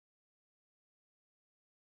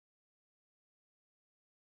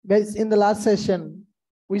Guys, in the last session,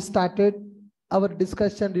 we started our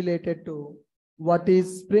discussion related to what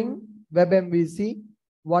is Spring Web MVC,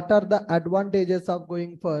 what are the advantages of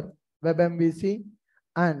going for Web MVC,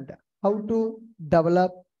 and how to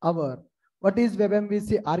develop what is Web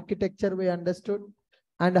MVC architecture we understood,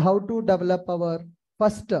 and how to develop our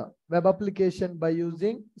first web application by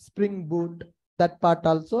using Spring Boot. That part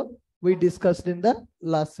also we discussed in the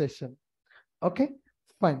last session. Okay,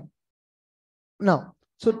 fine. Now,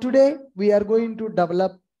 so today we are going to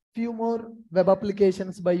develop few more web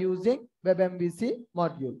applications by using Web MVC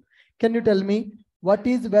module. Can you tell me what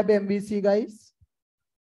is Web MVC, guys?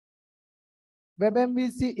 Web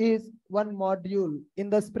MVC is one module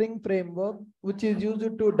in the Spring framework which is used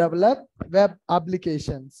to develop web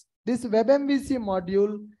applications. This Web MVC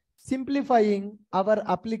module simplifying our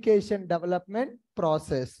application development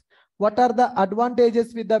process. What are the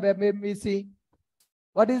advantages with the Web MVC?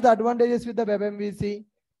 What is the advantages with the Web MVC?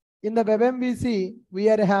 In the Web MVC, we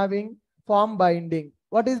are having form binding.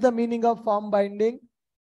 What is the meaning of form binding?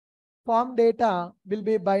 Form data will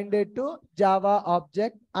be binded to Java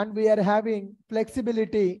object, and we are having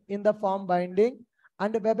flexibility in the form binding,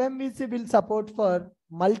 and Web MVC will support for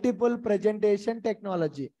multiple presentation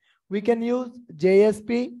technology. We can use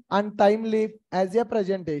JSP and TimeLeaf as a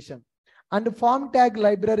presentation, and form tag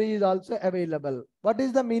library is also available. What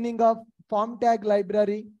is the meaning of form tag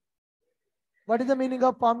library? What is the meaning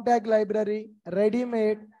of form tag library?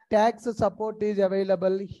 Ready-made tags support is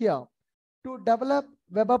available here. To develop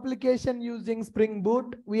web application using Spring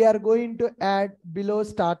Boot, we are going to add below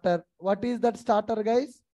starter. What is that starter,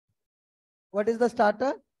 guys? What is the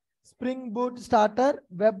starter? Spring Boot starter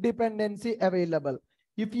web dependency available.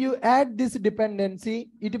 If you add this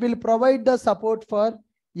dependency, it will provide the support for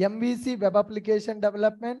MVC web application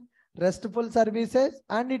development, RESTful services,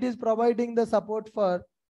 and it is providing the support for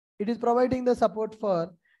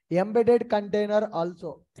embedded container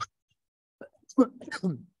also.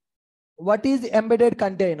 What is embedded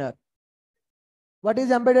container? What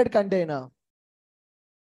is embedded container?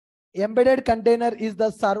 Embedded container is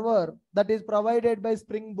the server that is provided by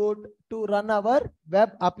Spring Boot to run our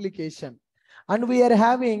web application. And we are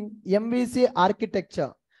having MVC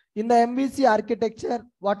architecture. In the MVC architecture,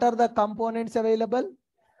 what are the components available?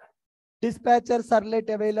 Dispatcher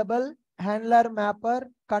servlet available, handler mapper,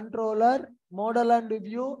 controller, model and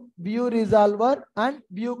view, view resolver, and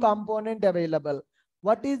view component available.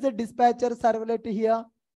 What is the dispatcher servlet here?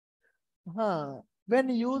 When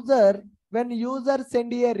user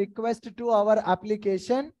send a request to our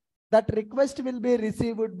application, that request will be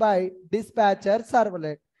received by dispatcher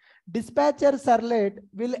servlet. Dispatcher servlet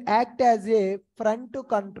will act as a front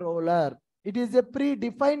controller. It is a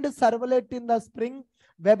predefined servlet in the Spring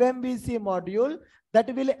Web MVC module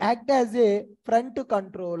that will act as a front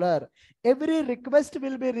controller. Every request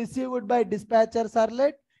will be received by dispatcher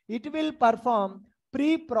servlet. It will perform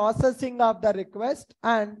pre-processing of the request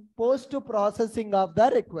and post-processing of the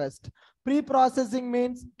request. Pre-processing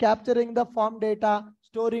means capturing the form data,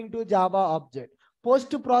 storing to Java object.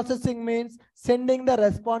 Post-processing means sending the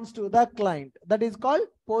response to the client. That is called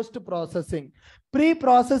post-processing.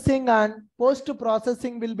 Pre-processing and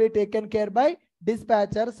post-processing will be taken care by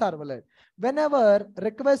dispatcher servlet. Whenever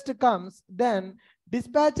request comes, then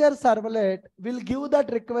dispatcher servlet will give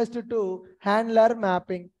that request to handler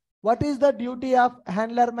mapping. What is the duty of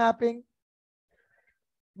handler mapping?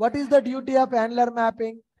 What is the duty of handler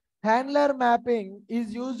mapping? Handler mapping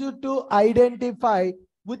is used to identify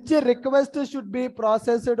which request should be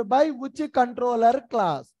processed by which controller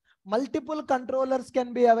class. Multiple controllers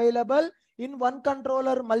can be available. In one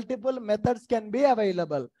controller, multiple methods can be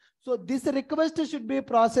available. So this request should be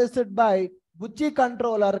processed by which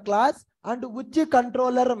controller class and which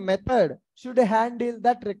controller method should handle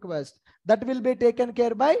that request. That will be taken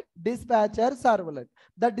care by dispatcher servlet.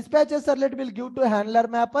 The dispatcher servlet will give to handler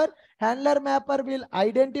mapper. Handler mapper will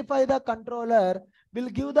identify the controller, will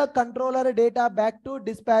give the controller data back to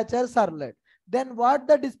dispatcher servlet. Then what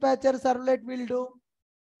the dispatcher servlet will do?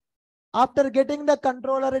 After getting the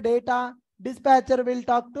controller data, dispatcher will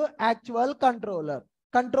talk to actual controller.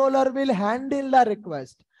 Controller will handle the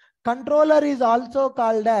request. Controller is also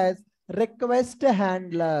called as request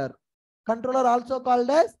handler. Controller also called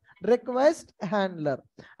as request handler.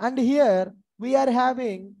 And here we are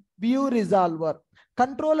having view resolver.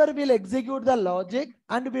 Controller will execute the logic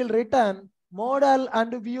and will return model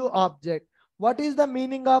and view object. What is the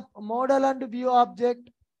meaning of model and view object?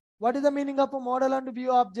 What is the meaning of a model and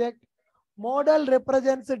view object? Model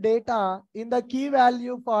represents data in the key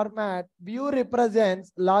value format. View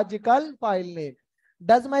represents logical file name.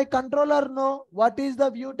 Does my controller know what is the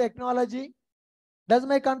view technology? Does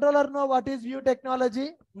my controller know what is view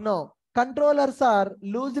technology? No. Controllers are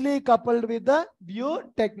loosely coupled with the view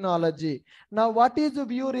technology. Now, what is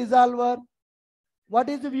view resolver? What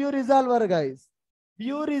is view resolver, guys?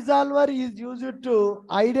 View resolver is used to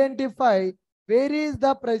identify where is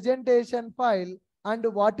the presentation file and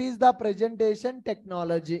what is the presentation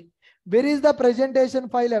technology. Where is the presentation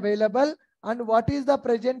file available and what is the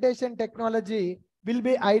presentation technology will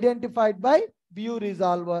be identified by view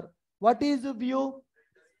resolver. What is view?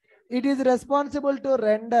 It is responsible to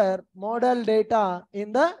render model data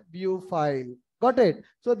in the view file. Got it?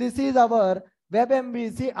 So this is our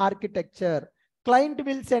WebMVC architecture. Client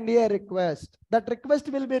will send a request. That request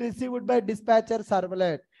will be received by dispatcher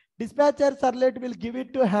servlet. Dispatcher servlet will give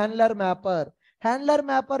it to handler mapper. Handler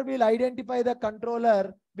mapper will identify the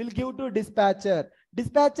controller, will give to dispatcher.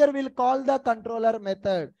 Dispatcher will call the controller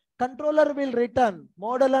method. Controller will return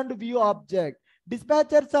model and view object.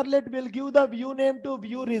 Dispatcher servlet will give the view name to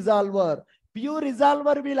view resolver. View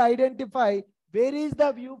resolver will identify where is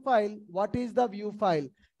the view file, what is the view file.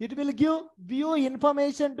 It will give view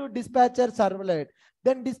information to dispatcher servlet.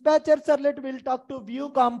 Then dispatcher servlet will talk to view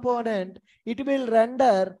component. It will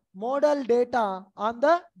render model data on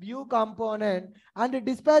the view component and the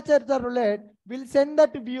dispatcher servlet will send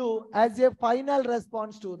that view as a final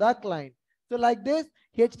response to the client. So like this,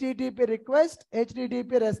 HTTP request,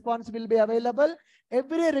 HTTP response will be available.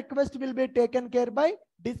 Every request will be taken care by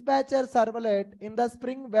dispatcher servlet in the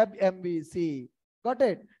Spring Web MVC. Got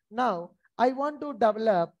it? Now, I want to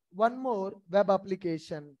develop one more web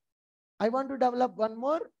application.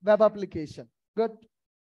 Good.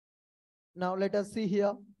 Now, let us see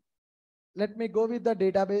here. Let me go with the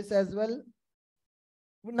database as well.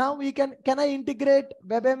 Now, can I integrate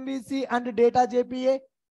Web MVC and data JPA?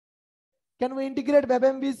 Can we integrate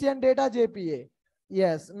WebMVC and data JPA?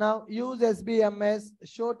 Yes. Now use SBMS,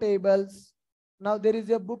 show tables. Now there is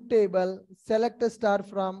a book table. Select a star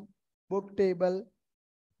from book table.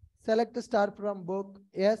 Select a star from book.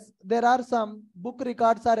 Yes. There are some book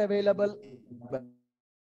records are available.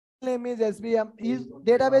 Name is SBM.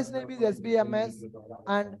 Database name is SBMS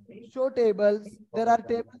and show tables. There are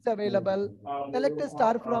tables available. Select a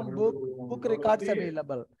star from book records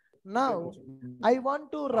available. Now, I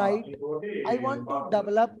want to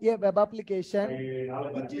develop a web application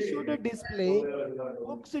which should display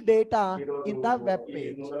books data in the web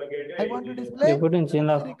page. I want to display books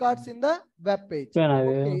records in the web page.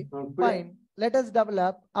 Okay, fine. Let us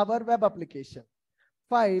develop our web application.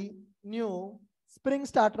 File, new, Spring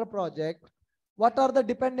Starter project. What are the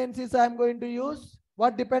dependencies I am going to use?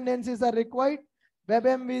 What dependencies are required?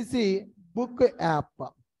 WebMVC book app.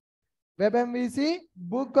 WebMVC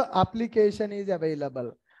book application is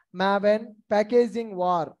available. Maven packaging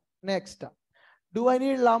war. Next. Do I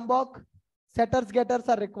need Lombok? Setters getters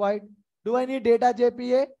are required. Do I need data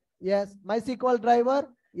JPA? Yes. MySQL driver?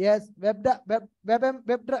 Yes. Web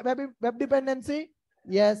dependency?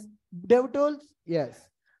 Yes. Dev tools? Yes.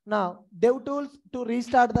 Now, dev tools to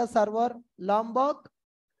restart the server. Lombok,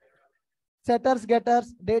 setters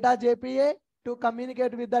getters, data JPA to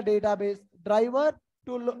communicate with the database. Driver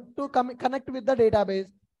to connect with the database,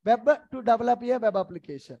 web to develop a web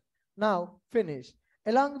application. Now, finish.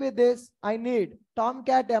 Along with this, I need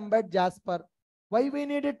Tomcat embed Jasper. Why we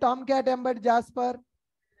need a Tomcat embed Jasper?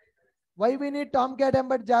 Why we need Tomcat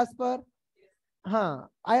embed Jasper? I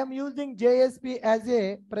am using JSP as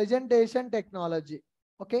a presentation technology.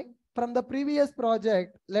 Okay. From the previous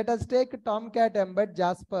project, let us take Tomcat embed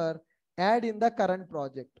Jasper, add in the current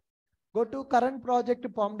project. Go to current project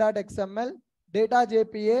pom.xml. Data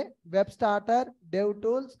JPA, Web Starter, Dev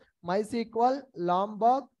Tools, MySQL,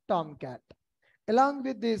 Lombok, Tomcat. Along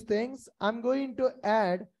with these things, I'm going to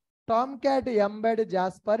add Tomcat embed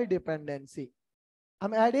Jasper dependency.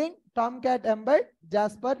 I'm adding Tomcat embed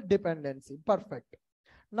Jasper dependency. Perfect.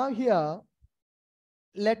 Now here,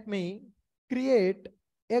 let me create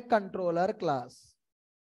a controller class.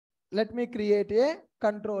 Let me create a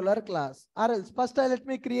controller class. Or else, first let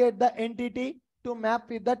me create the entity to map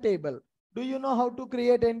with the table. Do you know how to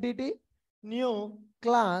create entity? New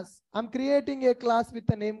class. I'm creating a class with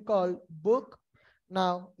a name called book.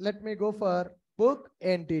 Now let me go for book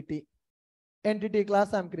entity. Entity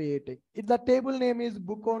class I'm creating. If the table name is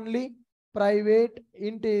book only, private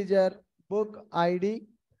integer book ID,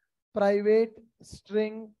 private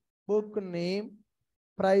string book name,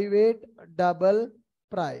 private double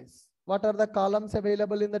price. What are the columns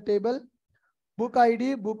available in the table? Book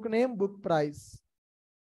ID, book name, book price.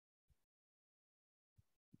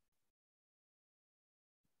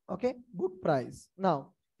 Okay, book price.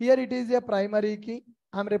 Now, here it is a primary key.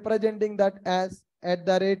 I'm representing that as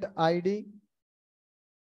 @ID,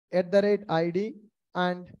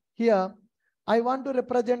 And here I want to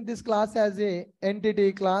represent this class as a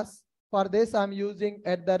entity class. For this I'm using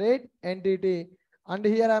 @entity, and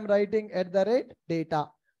here I'm writing @data.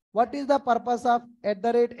 What is the purpose of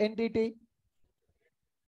 @entity?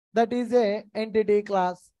 That is a entity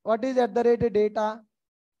class. What is @data?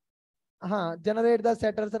 Generate the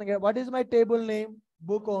setters and get. What is my table name?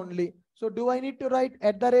 Book only. So do I need to write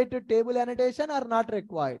 @table annotation or not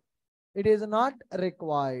required? It is not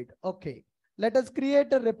required. Okay. Let us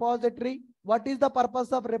create a repository. What is the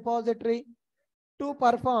purpose of repository? To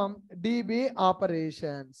perform DB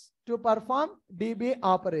operations. To perform DB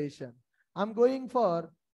operation. I'm going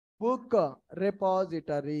for book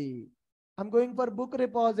repository. I'm going for book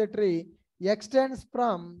repository extends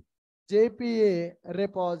from JPA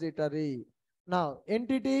repository. Now,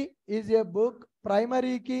 entity is a book,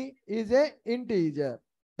 primary key is a integer.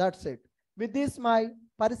 That's it. With this, my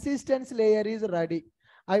persistence layer is ready.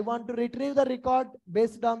 I want to retrieve the record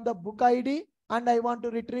based on the book ID, and I want to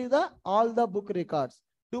retrieve all the book records.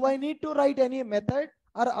 Do I need to write any method,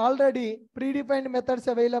 or already predefined methods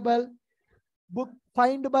available? Book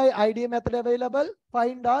find by ID method available,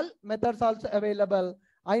 find all methods also available.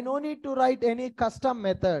 I no need to write any custom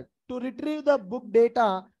method to retrieve the book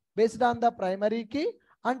data based on the primary key,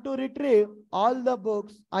 and to retrieve all the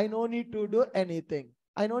books I no need to do anything.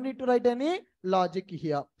 I no need to write any logic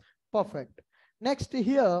here. Perfect. Next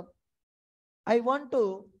here, I want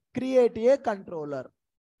to create a controller.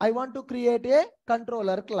 I want to create a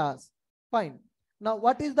controller class. Fine. Now,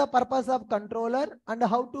 what is the purpose of controller and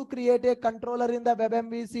how to create a controller in the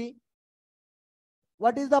WebMVC?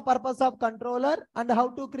 What is the purpose of controller and how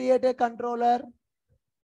to create a controller?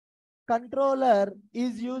 Controller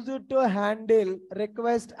is used to handle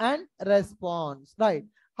request and response, right?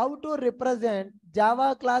 How to represent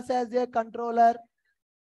Java class as a controller?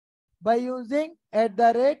 By using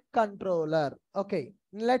 @controller. Okay,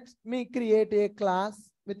 let me create a class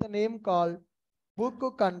with a name called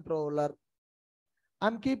book controller.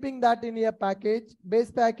 I'm keeping that in a package, base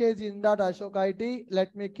package in .ashok IT.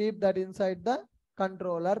 Let me keep that inside the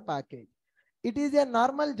controller package. It is a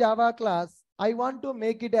normal Java class. I want to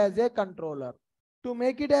make it as a controller. To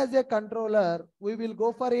make it as a controller, we will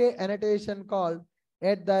go for a annotation called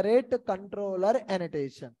 @controller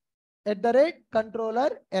annotation. @controller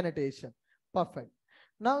annotation. Perfect.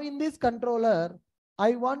 Now in this controller,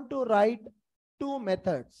 I want to write two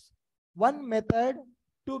methods. One method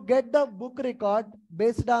to get the book record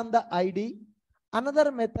based on the ID.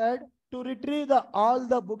 Another method to retrieve all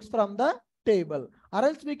the books from the table. Or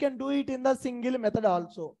else we can do it in the single method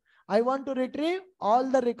also. I want to retrieve all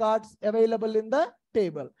the records available in the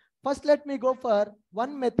table. First, let me go for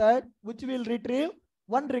one method which will retrieve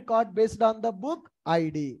one record based on the book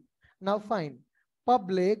ID. Now fine.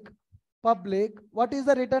 Public. What is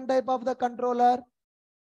the return type of the controller?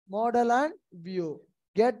 Model and view.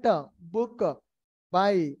 Get a book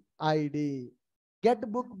by ID. Get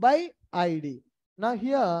book by ID. Now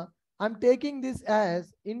here I'm taking this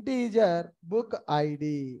as integer book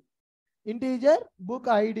ID. Integer book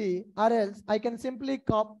ID, or else I can simply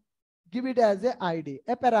give it as a ID,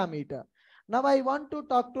 a parameter. Now I want to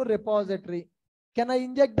talk to repository. Can I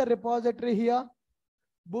inject the repository here?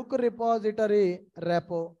 Book repository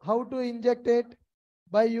repo. How to inject it?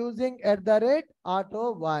 By using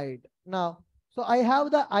 @auto void. Now, so I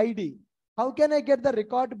have the ID. How can I get the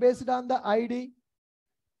record based on the ID?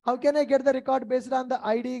 How can I get the record based on the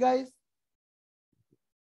ID, guys?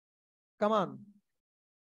 Come on.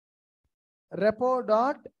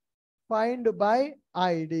 Repo.find by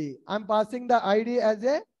ID. I'm passing the ID as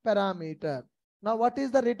a parameter. Now, what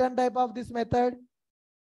is the return type of this method?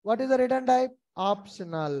 What is the return type?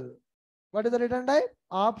 Optional. What is the return type?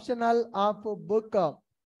 Optional of book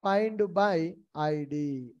find by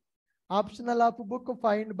ID. Optional of book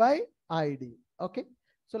find by ID. Okay.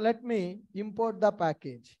 So let me import the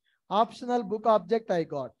package. Optional book object I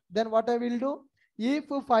got. Then what I will do? If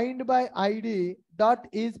find by ID dot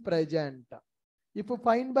is present. If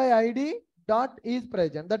find by ID dot is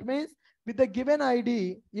present. That means with the given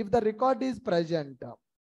ID, if the record is present.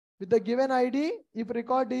 With the given ID, if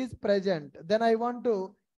record is present, then I want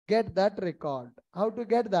to get that record. How to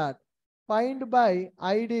get that? Find by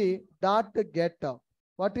ID dot get.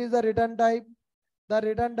 What is the return type? The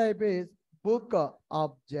return type is book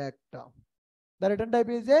object. The return type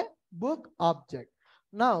is a book object.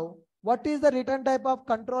 Now, what is the return type of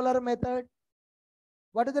controller method?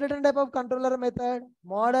 What is the return type of controller method?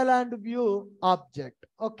 Model and view object.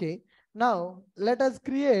 Okay. Now, let us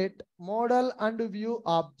create model and view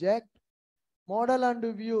object. Model and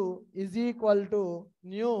view is equal to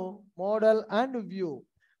new model and view.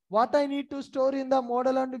 What I need to store in the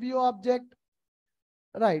model and view object?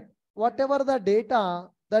 right? Whatever the data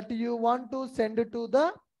that you want to send to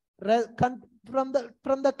the from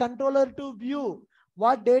the controller to view,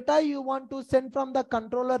 what data you want to send from the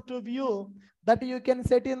controller to view, that you can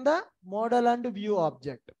set in the model and view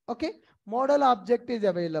object. Okay, model object is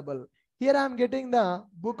available here. I am getting the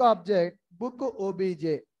book object, book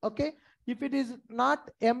obj. Okay, if it is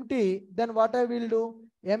not empty, then what I will do,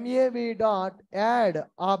 mav dot add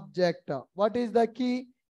object. What is the key?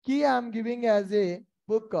 Key I am giving as a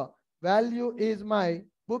book. Value is my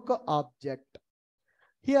book object.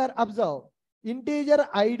 Here observe, integer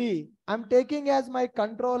id I'm taking as my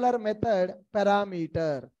controller method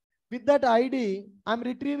parameter. With that id, I'm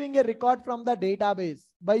retrieving a record from the database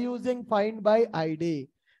by using find by id.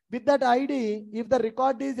 With that id, if the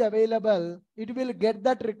record is available, it will get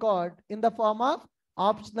that record in the form of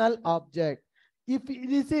optional object. If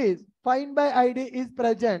this is find by id is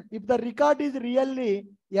present, if the record is really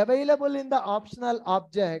available in the optional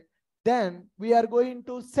object, then we are going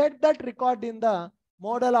to set that record in the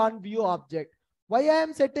model on view object. Why I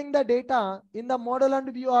am setting the data in the model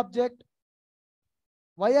and view object?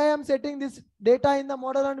 Why I am setting this data in the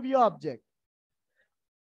model and view object?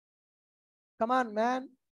 Come on, man.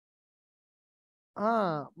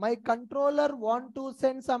 My controller want to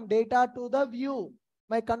send some data to the view.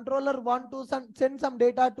 My controller want to send some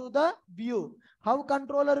data to the view. How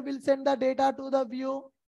controller will send the data to the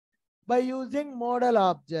view? By using model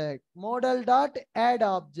object. Model dot add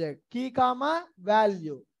object. Key comma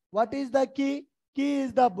value. What is the key? Key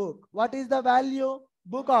is the book. What is the value?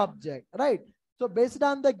 Book object. Right. So based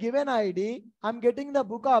on the given ID, I'm getting the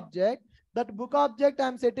book object. That book object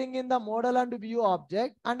I'm setting in the model and view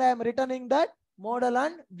object, and I am returning that model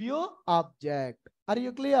and view object. Are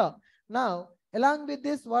you clear? Now, along with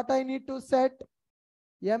this, what I need to set?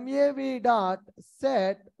 mav dot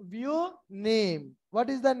set view name. What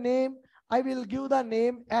is the name? I will give the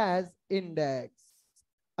name as index.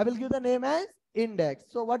 I will give the name as index.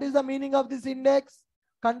 So what is the meaning of this index?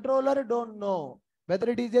 Controller don't know.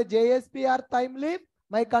 Whether it is a JSP or time-leaf,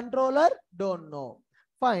 my controller don't know.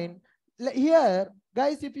 Fine. Here,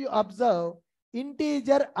 guys, if you observe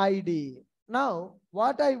integer ID. Now,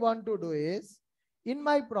 what I want to do is, in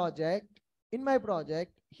my project,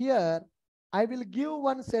 here, I will give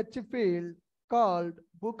one search field called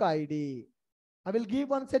book ID. I will give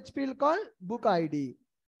one search field called book ID.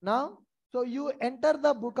 Now, so you enter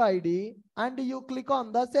the book ID and you click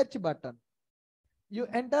on the search button. You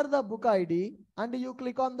enter the book ID and you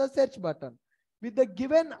click on the search button. With the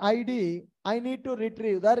given ID, I need to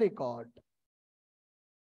retrieve the record.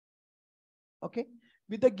 Okay.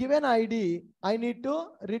 With the given ID, I need to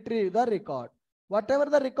retrieve the record. Whatever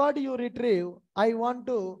the record you retrieve, I want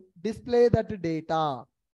to display that data.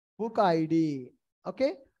 Book ID.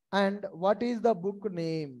 Okay. And what is the book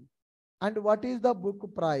name? And what is the book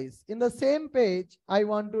price? In the same page, I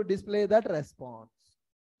want to display that response.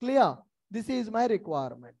 Clear? This is my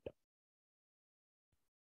requirement.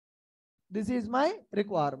 This is my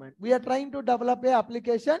requirement. We are trying to develop an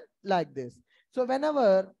application like this. So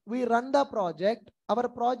whenever we run the project, our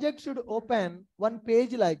project should open one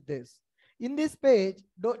page like this. In this page,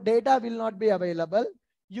 data will not be available.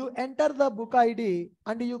 You enter the book ID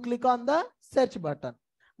and you click on the search button.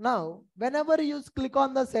 Now, whenever you click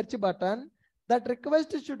on the search button, that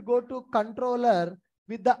request should go to controller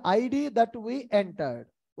with the ID that we entered.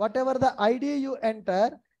 Whatever the ID you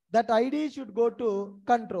enter, that ID should go to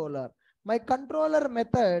controller. My controller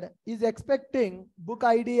method is expecting book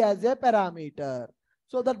ID as a parameter.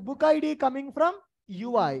 So that book ID coming from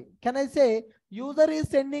UI. Can I say user is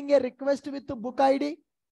sending a request with the book ID?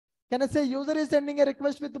 Can I say user is sending a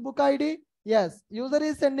request with the book ID? Yes, user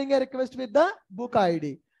is sending a request with the book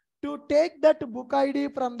ID. To take that book ID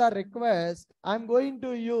from the request, I'm going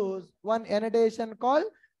to use one annotation called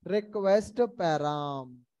request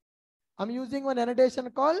param. I'm using one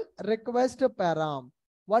annotation called request param.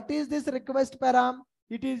 What is this request param?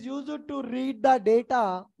 It is used to read the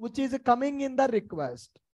data which is coming in the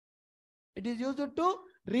request. It is used to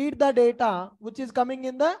read the data which is coming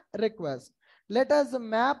in the request. Let us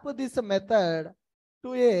map this method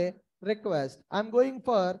to a request. I'm going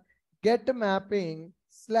for get mapping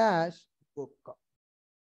 /book.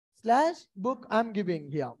 /book I'm giving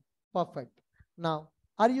here. Perfect. Now,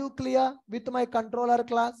 are you clear with my controller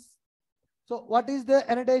class? So what is the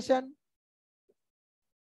annotation?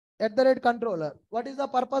 @controller. What is the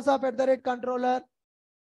purpose of @controller?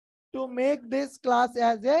 To make this class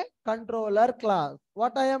as a controller class.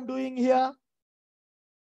 What I am doing here?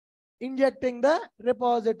 Injecting the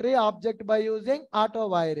repository object by using auto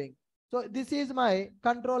wiring. So this is my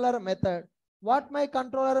controller method. What my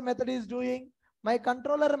controller method is doing? My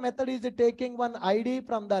controller method is taking one ID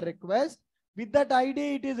from the request. With that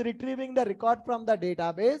ID, it is retrieving the record from the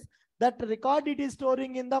database. That record it is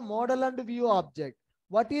storing in the model and view object.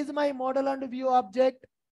 What is my model and view object?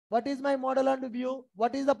 What is my model and view?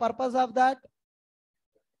 What is the purpose of that?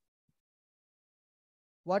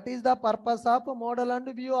 What is the purpose of a model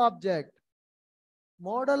and view object?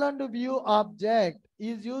 Model and view object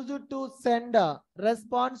is used to send a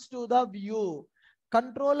response to the view.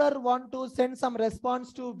 Controller want to send some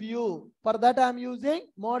response to view. For that I am using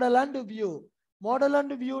model and view. Model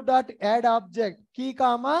and view dot add object key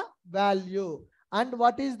comma value. And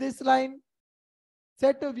what is this line?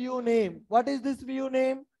 Set view name. What is this view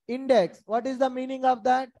name? Index. What is the meaning of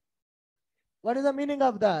that? What is the meaning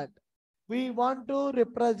of that? We want to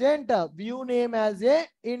represent a view name as a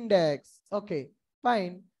index. Okay,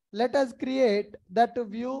 fine. Let us create that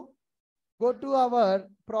view. Go to our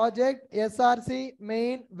project SRC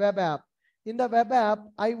main web app. In the web app,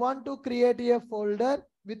 I want to create a folder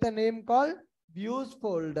with a name called views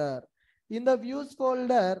folder. In the views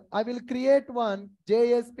folder, I will create one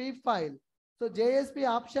JSP file. So JSP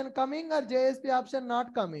option coming or JSP option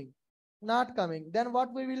not coming? Not coming. Then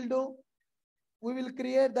what we will do? We will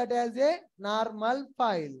create that as a normal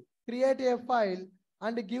file. Create a file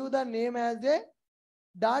and give the name as a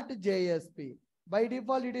 .jsp. By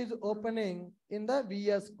default, it is opening in the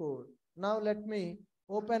VS Code. Now let me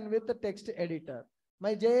open with the text editor.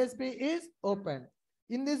 My JSP is open.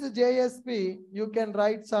 In this JSP, you can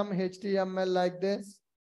write some HTML like this.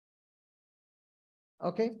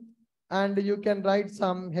 Okay. And you can write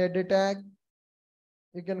some head tag.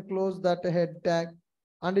 You can close that head tag.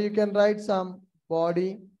 And you can write some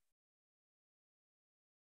body.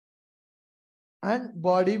 And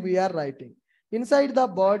body we are writing. Inside the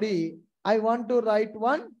body, I want to write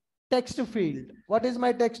one text field. What is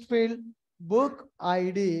my text field? Book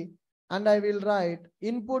ID. And I will write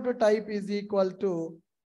input type is equal to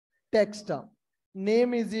text.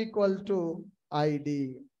 Name is equal to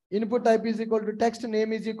ID. Input type is equal to text.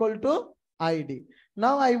 Name is equal to ID.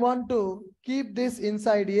 Now I want to keep this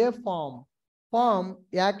inside a form. Form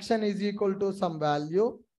action is equal to some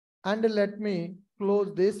value. And let me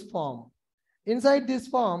close this form. Inside this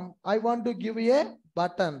form, I want to give a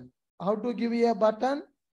button. How to give a button?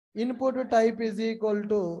 Input type is equal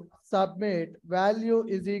to submit. Value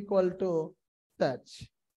is equal to search.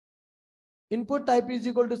 Input type is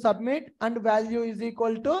equal to submit and value is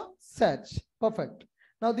equal to search. Perfect.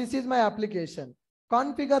 Now this is my application.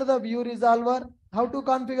 Configure the view resolver. How to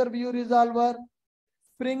configure view resolver?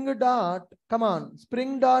 Spring dot, come on,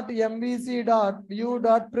 spring dot MVC dot view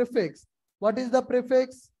dot prefix. What is the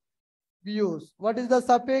prefix? Views. What is the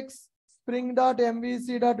suffix? Spring dot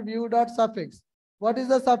MVC dot view dot suffix. What is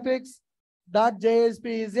the suffix? Dot JSP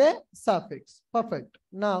is a suffix. Perfect.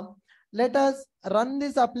 Now let us run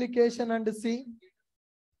this application and see.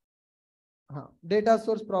 Data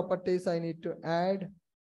source properties I need to add.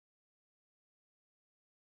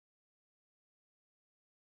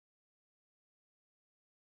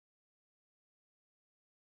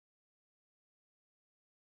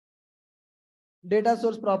 Data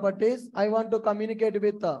source properties, I want to communicate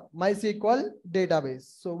with MySQL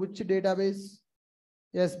database. So which database?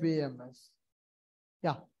 SBMS.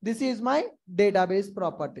 Yeah, this is my database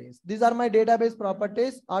properties. These are my database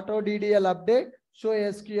properties. Auto DDL update, show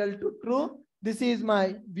SQL to true. This is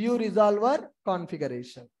my view resolver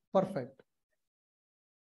configuration. Perfect.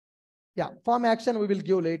 Yeah, form action we will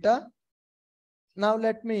give later. Now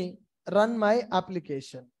let me run my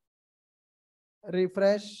application.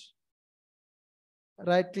 Refresh.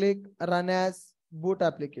 Right click, run as boot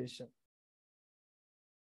application.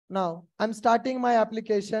 Now I'm starting my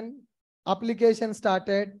application. Application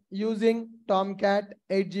started using Tomcat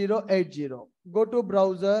 8080. Go to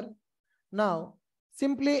browser. Now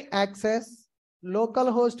simply access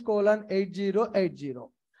localhost colon 8080.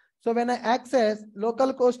 So when I access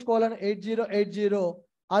localhost colon 8080,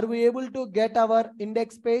 are we able to get our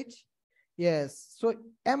index page? Yes. So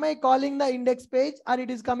am I calling the index page or it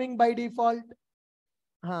is coming by default?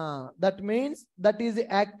 That means that is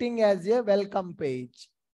acting as a welcome page.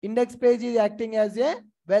 Index page is acting as a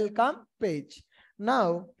welcome page.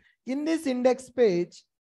 Now, in this index page,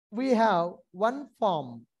 we have one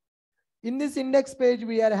form. In this index page,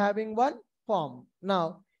 we are having one form.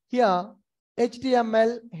 Now, here,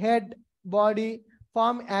 HTML, head, body,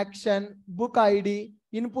 form action, book ID,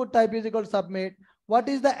 input type is equal to submit. What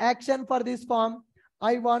is the action for this form?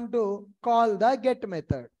 I want to call the get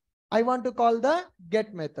method. I want to call the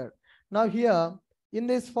get method. Now here in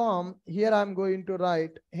this form, here I'm going to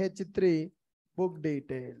write H3 book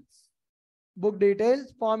details. Book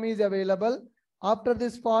details form is available. After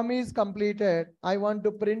this form is completed, I want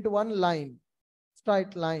to print one line,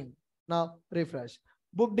 straight line. Now refresh.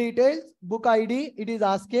 Book details, book ID, it is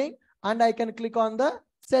asking, and I can click on the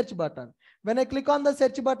search button. When I click on the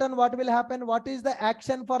search button, what will happen? What is the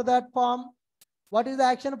action for that form? What is the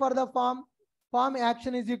action for the form? Form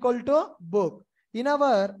action is equal to book. In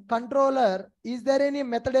our controller, is there any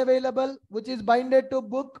method available which is binded to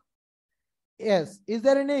book? Yes. Is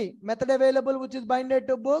there any method available which is binded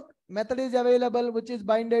to book? Method is available which is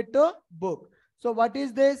binded to book. So what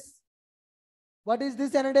is this? What is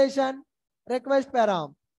this annotation? Request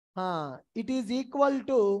param. It is equal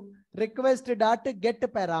to request dot get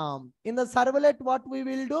param. In the servlet, what we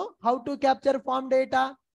will do? How to capture form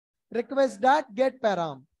data? Request dot get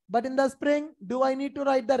param. But in the Spring, do I need to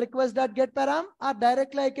write the request dot get param, or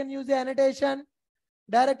directly I can use the annotation?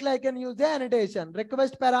 Directly I can use the annotation.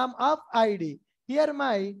 Request param of ID. Here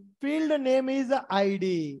my field name is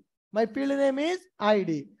ID. My field name is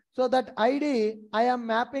ID. So that ID I am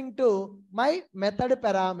mapping to my method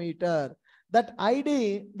parameter. That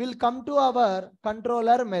ID will come to our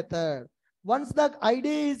controller method. Once the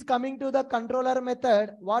ID is coming to the controller method,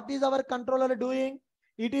 what is our controller doing?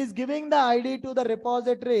 It is giving the ID to the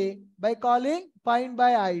repository by calling find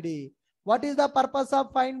by ID. What is the purpose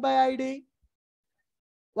of find by ID?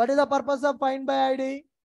 What is the purpose of find by ID?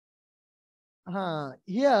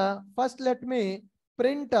 Here, first let me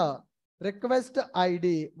print request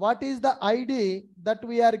ID. What is the ID that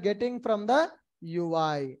we are getting from the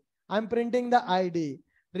UI? I'm printing the ID.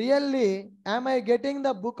 Really, am I getting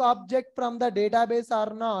the book object from the database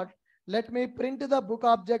or not? Let me print the book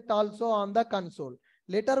object also on the console.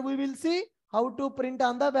 Later we will see how to print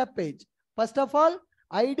on the web page. First of all,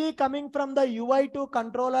 ID coming from the UI to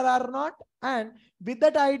controller or not, and with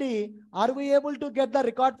that ID, are we able to get the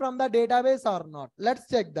record from the database or not? Let's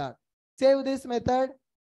check that. Save this method.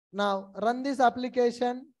 Now run this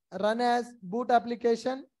application, run as boot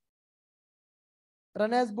application.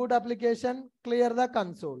 Run as boot application, clear the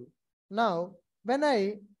console. Now, when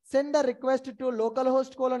I send the request to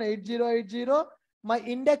localhost :8080, my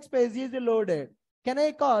index page is loaded. Can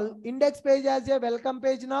I call index page as a welcome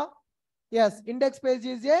page now? Yes, index page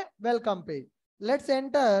is a welcome page. Let's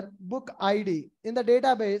enter book ID. In the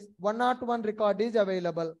database, 101 record is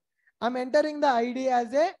available. I'm entering the ID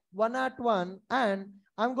as a 101 and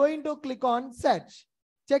I'm going to click on search.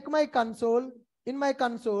 Check my console. In my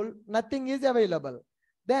console, nothing is available.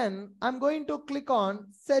 Then I'm going to click on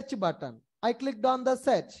search button. I clicked on the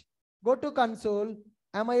search. Go to console.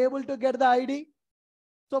 Am I able to get the ID?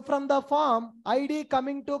 So from the form, ID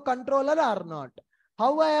coming to controller or not?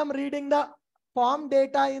 How I am reading the form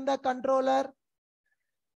data in the controller?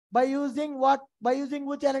 By using what? By using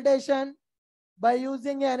which annotation? By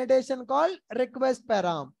using an annotation called request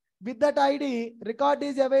param. With that ID, record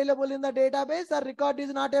is available in the database or record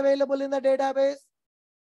is not available in the database?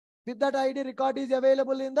 With that ID, record is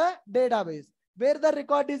available in the database. Where the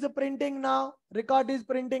record is printing now? Record is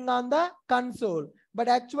printing on the console. But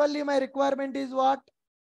actually my requirement is what?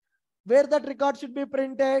 Where that record should be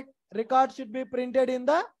printed? Record should be printed in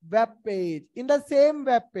the web page. In the same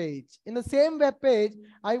web page. In the same web page,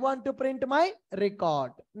 I want to print my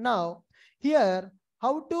record. Now, here,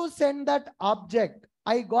 how to send that object?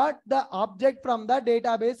 I got the object from the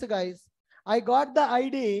database, guys. I got the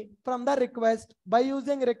ID from the request. By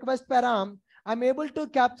using request param, I'm able to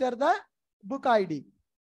capture the book ID.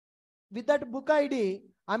 With that book ID,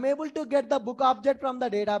 I'm able to get the book object from the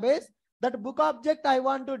database. That book object I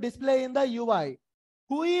want to display in the UI.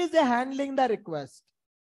 Who is handling the request?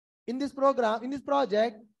 In this program, in this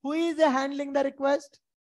project, who is handling the request?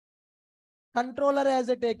 Controller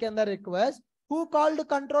has taken the request. Who called the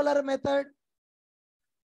controller method?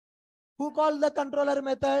 Who called the controller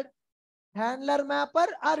method? Handler mapper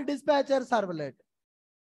or dispatcher servlet?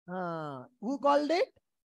 Who called it?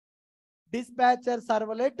 Dispatcher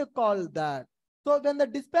servlet called that. So when the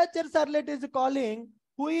dispatcher servlet is calling,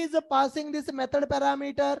 who is passing this method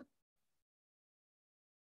parameter?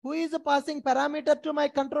 Who is passing parameter to my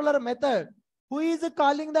controller method? Who is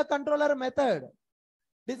calling the controller method?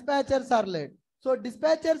 Dispatcher servlet. So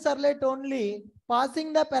dispatcher servlet only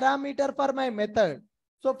passing the parameter for my method.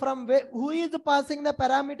 So from where, who is passing the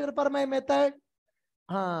parameter for my method?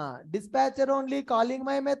 Dispatcher only calling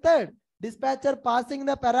my method. Dispatcher passing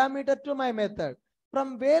the parameter to my method.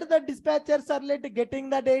 From where the dispatcher servlet getting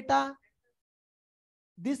the data?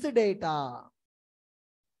 This data.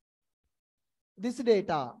 This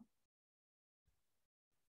data.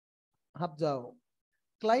 Observe.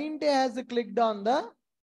 Client A has clicked on the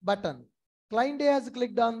button. Client A has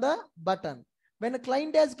clicked on the button. When a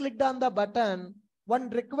client has clicked on the button, one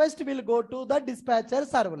request will go to the dispatcher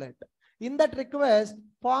servlet. In that request,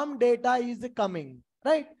 form data is coming,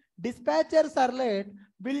 right? Dispatcher servlet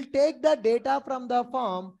will take the data from the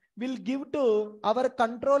form, will give to our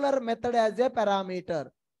controller method as a parameter.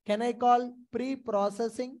 Can I call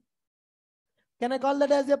pre-processing? Can I call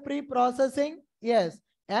that as a pre-processing? Yes.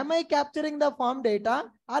 Am I capturing the form data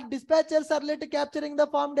or dispatcher servlet capturing the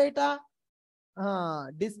form data?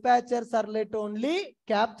 Dispatcher servlet only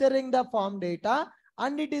capturing the form data,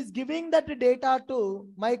 and it is giving that data to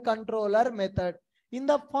my controller method. In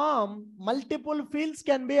the form, multiple fields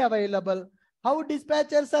can be available. How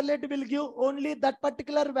dispatcher servlet will give only that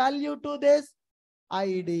particular value to this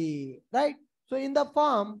ID, right? So in the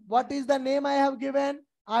form, what is the name I have given?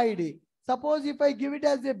 ID. Suppose if I give it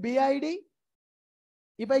as a BID,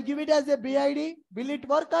 if I give it as a BID, will it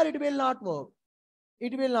work or it will not work?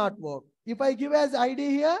 It will not work. If I give as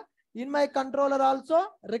ID here, in my controller also,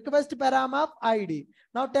 request param of ID.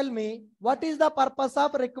 Now tell me, what is the purpose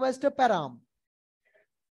of request param?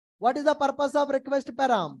 What is the purpose of request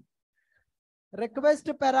param? Request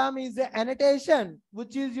param is an annotation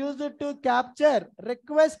which is used to capture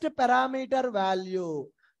request parameter value.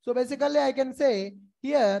 So basically I can say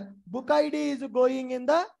here book ID is going in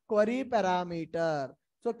the query parameter.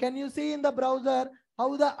 So can you see in the browser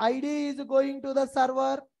how the ID is going to the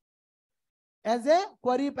server as a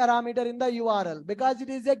query parameter in the URL, because it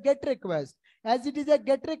is a GET request. As it is a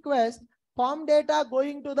GET request, form data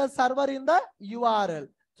going to the server in the URL.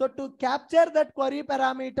 So to capture that query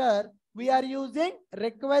parameter, we are using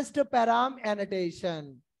request param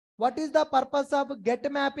annotation. What is the purpose of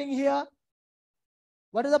GET mapping here?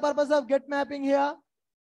 What is the purpose of GET mapping here?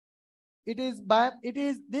 This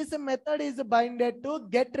method is binded to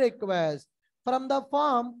GET request. From the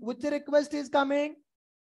form, which request is coming?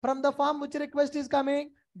 From the form, which request is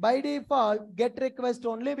coming? By default, GET request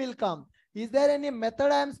only will come. Is there any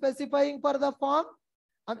method I am specifying for the form?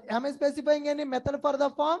 Am I specifying any method for the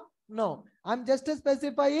form? No, I'm just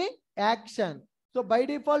specifying action. So by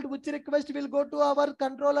default, which request will go to our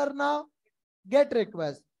controller now? GET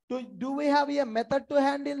request. Do we have a method to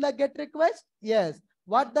handle the GET request? Yes.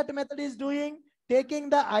 What that method is doing? Taking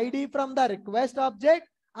the ID from the request object,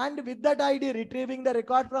 and with that ID retrieving the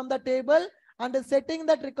record from the table and setting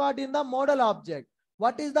that record in the model object.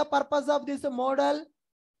 What is the purpose of this model?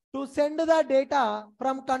 To send the data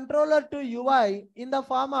from controller to UI in the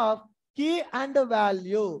form of key and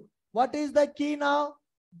value. What is the key now?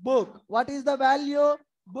 Book. What is the value?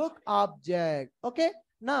 Book object. Okay.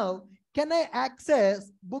 Now, can I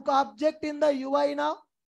access book object in the UI now?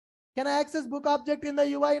 Can I access book object in the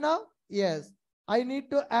UI now? Yes. I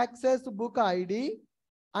need to access book ID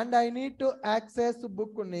and I need to access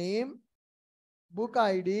book name, book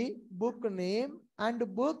ID, book name,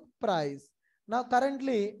 and book price. Now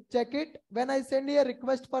currently check it. When I send a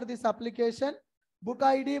request for this application, book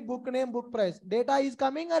ID, book name, book price, data is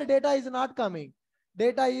coming or data is not coming?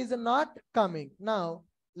 Data is not coming. Now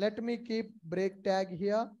let me keep break tag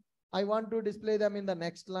here. I want to display them in the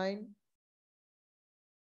next line.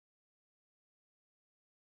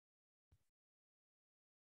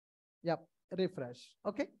 Yep, refresh.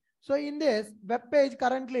 Okay. So in this web page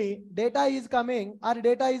currently data is coming or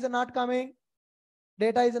data is not coming?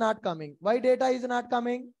 Data is not coming. Why data is not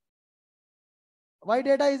coming? Why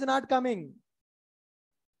data is not coming?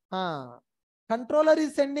 Controller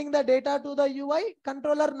is sending the data to the UI.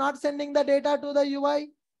 Controller not sending the data to the UI.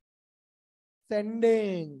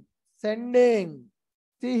 Sending.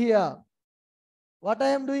 See here. What I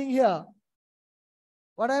am doing here?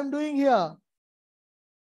 What I am doing here?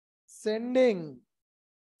 Sending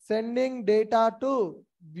data to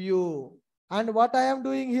view. And what I am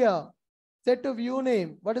doing here? Set to view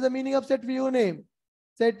name. What is the meaning of set view name?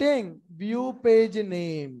 Setting view page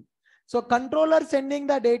name. So controller sending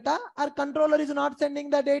the data or controller is not sending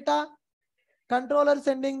the data? Controller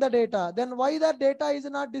sending the data. Then why the data is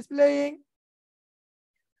not displaying?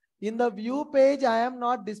 In the view page, I am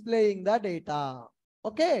not displaying the data.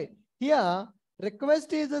 Okay. Here,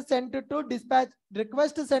 request is sent to dispatch.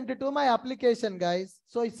 Request sent to my application, guys.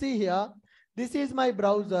 So see here, this is my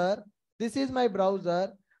browser. This is my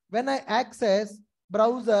browser. When I access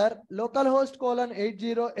browser localhost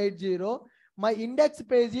 :8080, my index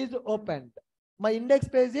page is opened. My index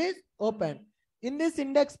page is open. In this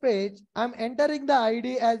index page, I'm entering the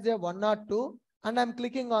ID as a 102 and I'm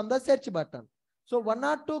clicking on the search button. So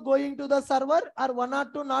 102 going to the server or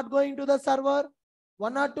 102 not going to the server?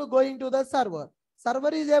 102 going to the server.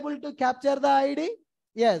 Server is able to capture the ID?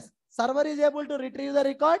 Yes. Server is able to retrieve the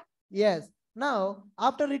record? Yes. Now,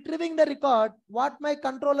 after retrieving the record, what my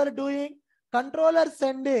controller doing? Controller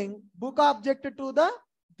sending book object to the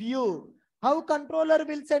view. How controller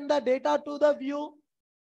will send the data to the view?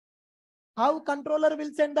 How controller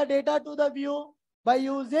will send the data to the view? By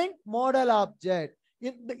using model object.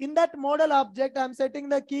 In that model object, I'm setting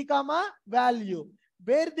the key comma value,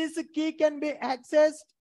 where this key can be accessed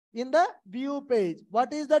in the view page.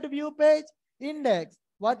 What is that view page? Index.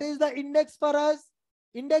 What is the index for us?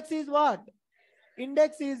 Index is what?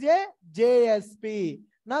 Index is a JSP.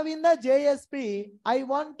 Now in the JSP, I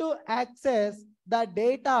want to access the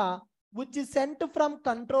data which is sent from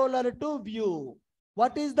controller to view.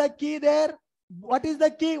 What is the key there? What is the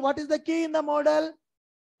key? What is the key in the model?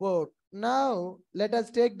 Book. Now let us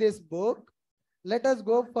take this book. Let us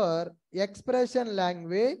go for expression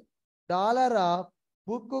language dollar of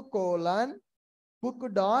book colon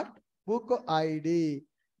book dot book ID.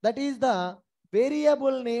 That is the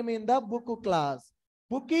variable name in the book class.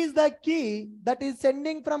 Book is the key that is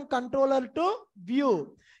sending from controller to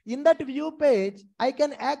view. In that view page, I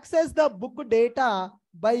can access the book data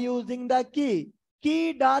by using the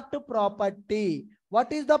key dot property.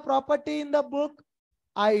 What is the property in the book?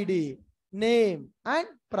 ID, name and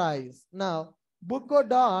price. Now book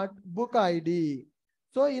dot book ID.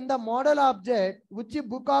 So in the model object, which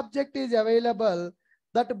book object is available,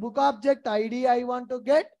 that book object ID I want to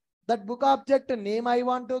get, that book object name I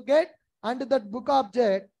want to get, and that book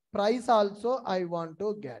object price also I want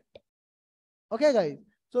to get. Okay guys,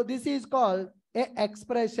 so this is called a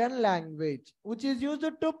expression language, which is used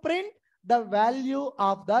to print the value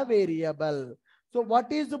of the variable. So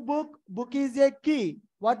what is the book? Book is a key.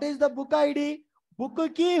 What is the book ID?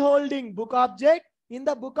 Book key holding book object. In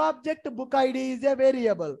the book object, book ID is a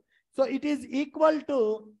variable. So it is equal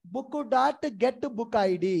to book dot get book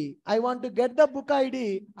ID. I want to get the book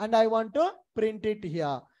ID and I want to print it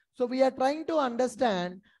here. So we are trying to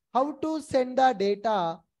understand how to send the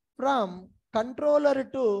data from controller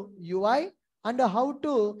to UI and how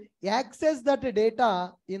to access that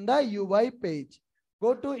data in the UI page.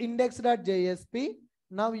 Go to index.jsp.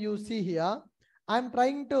 Now you see here, I'm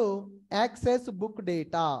trying to access book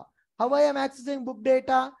data. How I am accessing book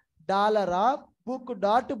data? Dollar of book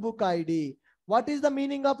dot book ID. What is the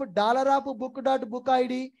meaning of dollar of book dot book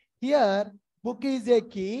ID? Here, book is a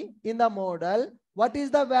key in the model. What is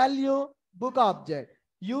the value? Book object.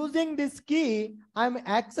 Using this key, I'm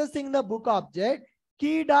accessing the book object,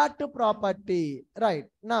 key dot property. Right.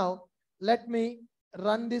 Now, let me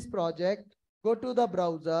run this project. Go to the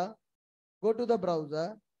browser. Go to the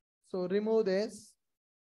browser. So remove this.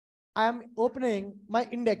 I am opening my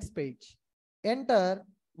index page. Enter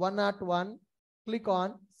 101. Click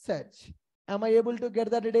on search. Am I able to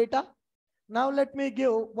get that data? Now let me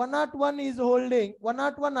give 101 is holding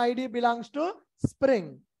 101 ID belongs to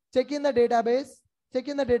Spring. Check in the database. Check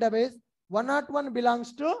in the database. 101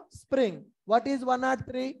 belongs to Spring. What is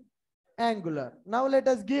 103? Angular. Now let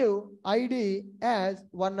us give ID as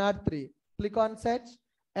 103. Click on search.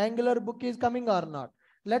 Angular book is coming or not?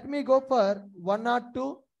 Let me go for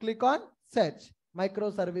 102. Click on search.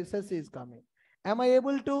 Microservices is coming. Am I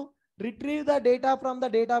able to retrieve the data from the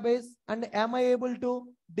database and am I able to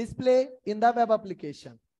display in the web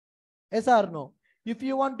application? Yes or no? If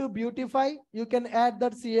you want to beautify, you can add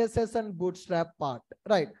that CSS and bootstrap part,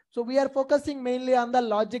 right? So we are focusing mainly on the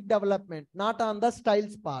logic development, not on the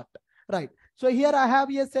styles part, right? So here I have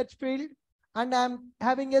a search field and I'm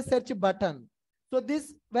having a search button. So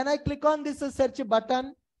this, when I click on this search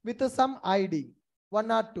button with some ID,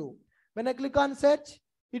 1 or 2, when I click on search,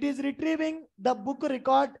 it is retrieving the book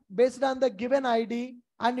record based on the given ID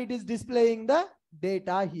and it is displaying the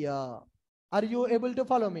data here. Are you able to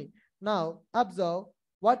follow me? Now observe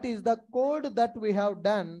what is the code that we have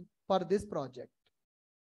done for this project.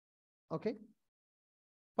 Okay.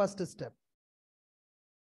 First step.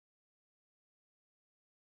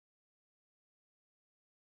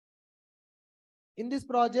 In this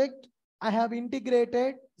project, I have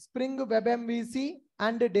integrated Spring Web MVC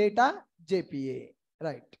and Data JPA.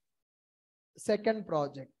 Right. Second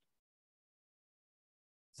project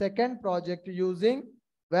using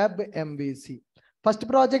Web MVC. First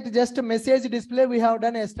project, just message display we have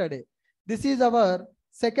done yesterday. This is our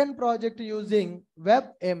second project using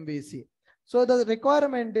Web MVC. So the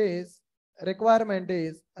requirement is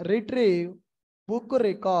retrieve book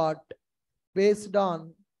record based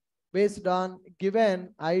on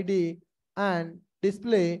given ID and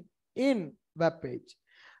display in web page.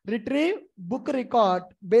 Retrieve book record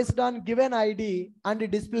based on given ID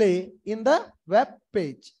and display in the web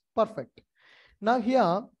page. Perfect. Now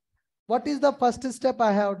here, what is the first step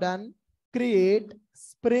I have done? Create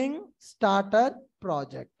Spring Starter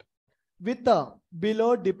project with the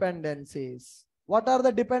below dependencies. What are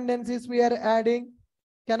the dependencies we are adding?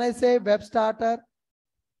 Can I say Web Starter?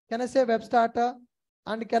 Can I say Web Starter?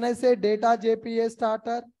 And can I say Data JPA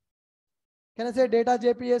Starter? Can I say data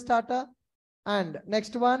JPA starter? And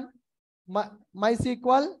next one,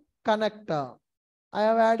 MySQL connector. I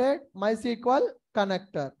have added MySQL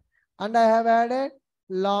connector, and I have added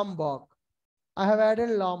Lombok. I have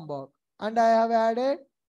added Lombok, and I have added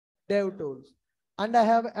DevTools, and I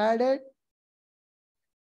have added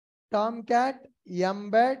Tomcat,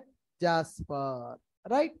 Embed, Jasper.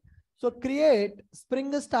 Right? So create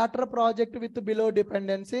Spring Starter project with below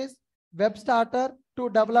dependencies. Web Starter to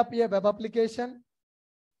develop a web application.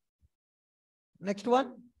 Next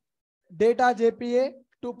one, Data JPA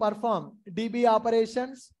to perform DB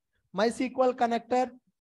operations. MySQL connector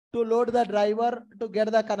to load the driver to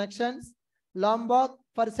get the connections. Lombok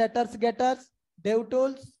for setters getters.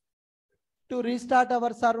 DevTools to restart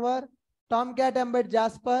our server. Tomcat Embed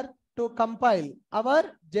Jasper to compile our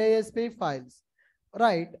JSP files.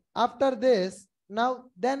 Right. After this, now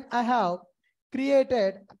then I have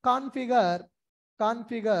created configure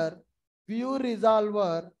view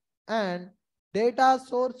resolver and data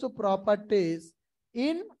source properties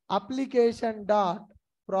in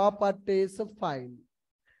application.properties file.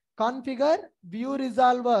 Configure view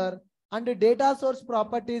resolver and data source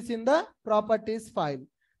properties in the properties file.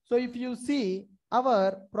 So if you see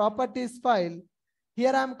our properties file,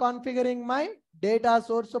 here I am configuring my data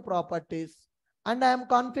source properties and I am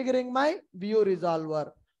configuring my view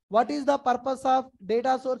resolver. What is the purpose of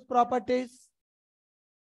data source properties?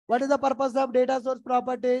 What is the purpose of data source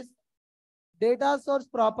properties? Data source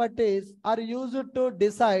properties are used to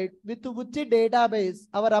decide with which database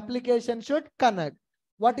our application should connect.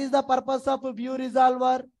 What is the purpose of view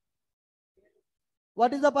resolver?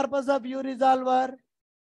 What is the purpose of view resolver?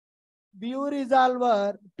 View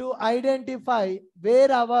resolver to identify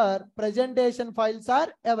where our presentation files are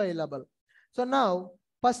available. So now,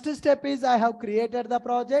 first step is I have created the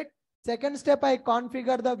project. Second step, I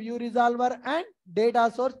configure the view resolver and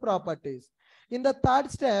data source properties. In the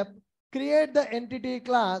third step, create the entity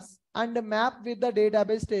class and map with the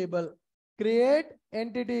database table. Create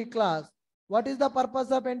entity class. What is the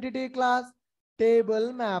purpose of entity class?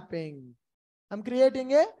 Table mapping. I'm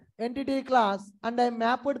creating a entity class and I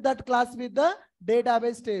mapped that class with the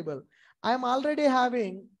database table. I am already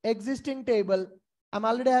having existing table. I'm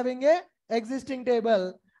already having a existing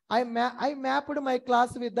table. I mapped my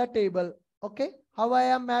class with the table. Okay. How I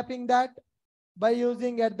am mapping that? By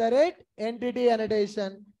using @entity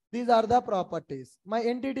annotation. These are the properties. My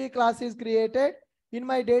entity class is created. In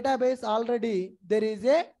my database already there is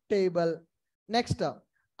a table. Next up,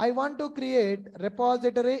 I want to create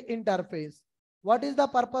repository interface. What is the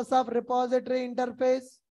purpose of repository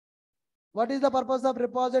interface? What is the purpose of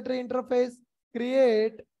repository interface?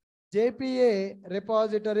 Create JPA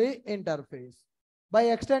repository interface. By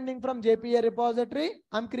extending from JPA repository,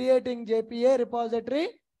 I'm creating JPA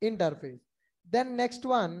repository interface. Then next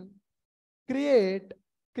one, create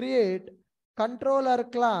controller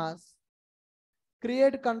class.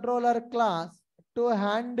 Create controller class to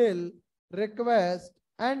handle request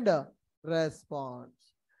and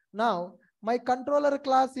response. Now, my controller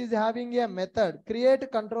class is having a method. Create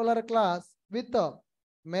controller class with a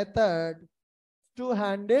method to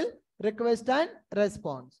handle request and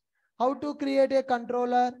response. How to create a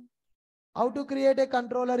controller? How to create a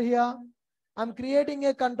controller here? I'm creating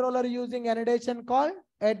a controller using annotation called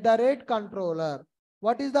 @controller.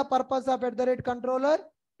 What is the purpose of @controller?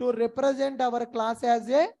 To represent our class as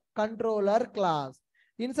a controller class.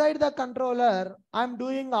 Inside the controller, I'm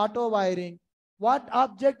doing auto wiring. What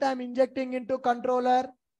object I'm injecting into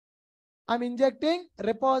controller? I'm injecting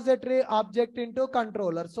repository object into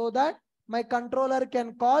controller so that my controller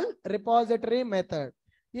can call repository method.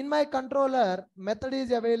 In my controller, method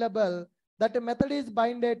is available. That method is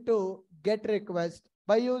binded to get request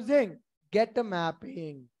by using get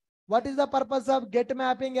mapping. What is the purpose of get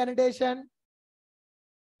mapping annotation?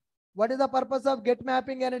 What is the purpose of get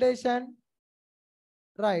mapping annotation?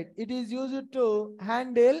 Right. It is used to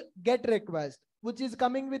handle get request, which is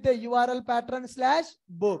coming with a URL pattern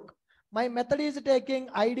 /book. My method is taking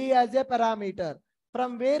ID as a parameter.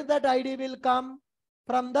 From where that ID will come?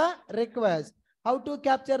 From the request. How to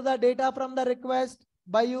capture the data from the request?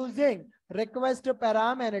 By using request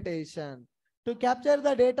param annotation. To capture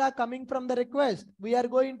the data coming from the request, we are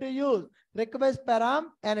going to use request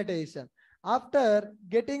param annotation. After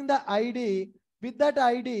getting the ID, with that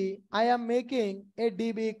ID, I am making a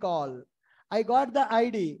DB call. I got the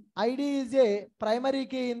ID. ID is a primary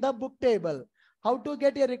key in the book table. How to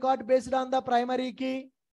get a record based on the primary key?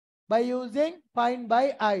 By using find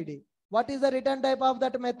by ID. What is the return type of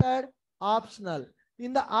that method? Optional.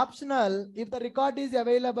 In the optional, if the record is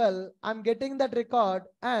available, I'm getting that record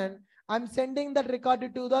and I'm sending that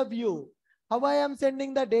record to the view. How I am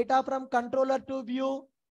sending the data from controller to view?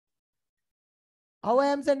 How I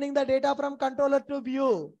am sending the data from controller to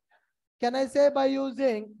view? Can I say by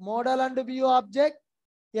using model and view object?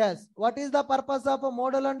 Yes. What is the purpose of a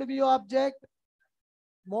model and view object?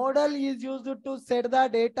 Model is used to set the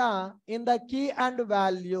data in the key and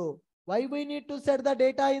value. Why we need to set the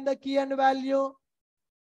data in the key and value?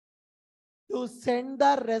 To send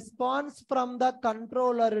the response from the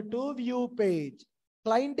controller to view page.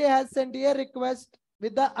 Client has sent a request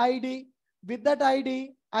with the ID. With that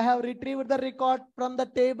ID, I have retrieved the record from the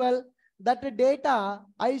table. That data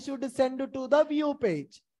I should send to the view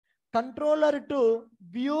page. Controller to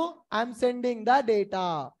view, I'm sending the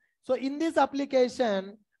data. So in this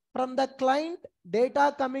application, from the client,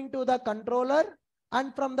 data coming to the controller,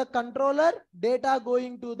 and from the controller, data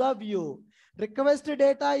going to the view. Request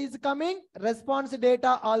data is coming, response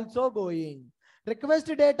data also going. Request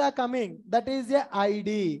data coming, that is a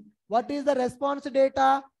ID. What is the response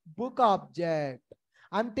data? Book object.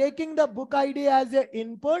 I'm taking the book ID as a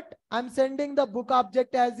input. I'm sending the book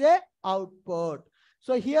object as a output.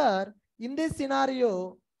 So here in this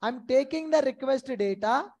scenario, I'm taking the request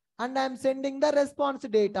data and I'm sending the response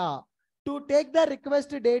data. To take the request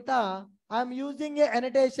data, I'm using an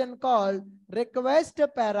annotation called request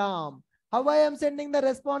param. How I am sending the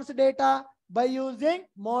response data? By using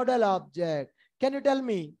model object. Can you tell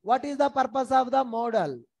me what is the purpose of the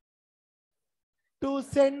model? To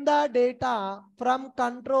send the data from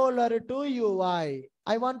controller to UI.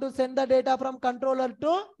 I want to send the data from controller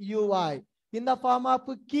to UI in the form of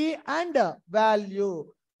key and value.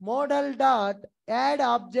 Model dot add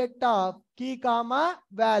object of key comma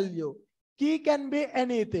value. Key can be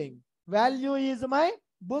anything. Value is my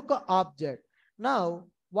book object. Now,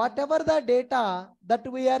 whatever the data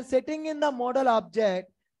that we are setting in the model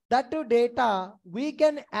object, that data we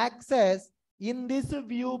can access in this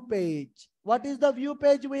view page. What is the view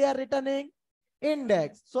page we are returning?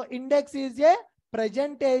 Index. So index is a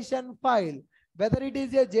presentation file. Whether it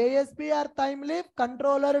is a JSP or TimeLeaf,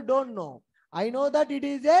 controller don't know. I know that it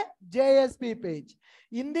is a JSP page.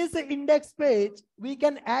 In this index page, we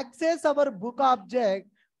can access our book object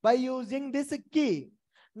by using this key.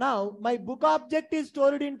 Now, my book object is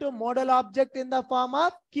stored into model object in the form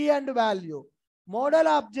of key and value. Model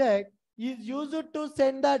object is used to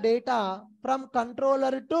send the data from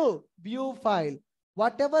controller to view file.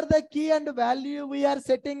 Whatever the key and value we are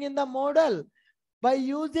setting in the model, by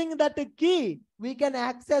using that key, we can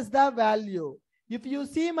access the value. If you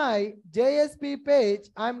see my JSP page,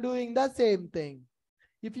 I'm doing the same thing.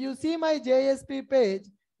 If you see my JSP page,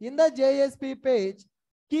 in the JSP page,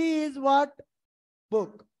 key is what?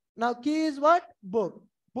 Book. Now key is what? Book.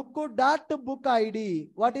 Book dot book ID.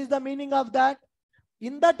 What is the meaning of that?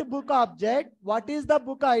 In that book object, what is the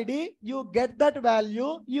book ID? You get that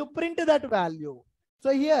value, you print that value. So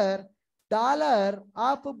here, dollar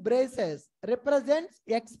of braces represents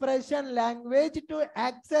expression language to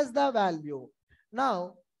access the value.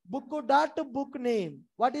 Now, book dot book name.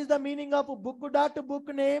 What is the meaning of book dot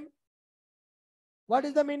book name? What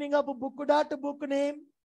is the meaning of book dot book name?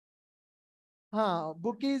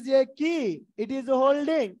 Book is a key. It is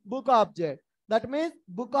holding book object. That means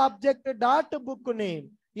book object dot book name.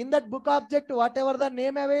 In that book object, whatever the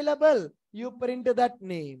name available, you print that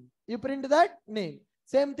name. You print that name.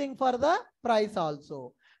 Same thing for the price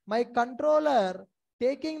also. My controller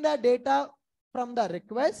taking the data from the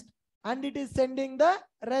request and it is sending the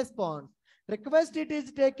response. Request it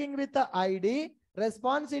is taking with the ID.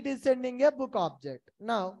 Response it is sending a book object.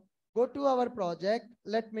 Now go to our project.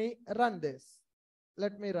 Let me run this.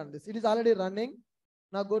 Let me run this. It is already running.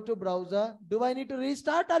 Now go to browser. Do I need to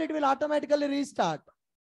restart or it will automatically restart?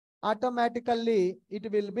 Automatically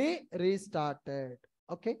it will be restarted.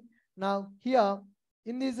 Okay. Now here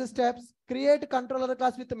in these steps, create controller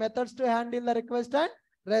class with methods to handle the request and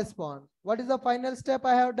response. What is the final step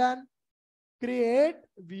I have done? Create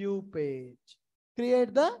view page.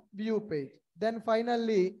 Create the view page. Then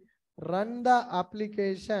finally run the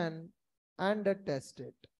application and test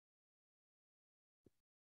it.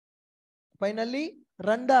 Finally,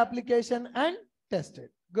 run the application and test it.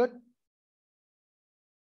 Good.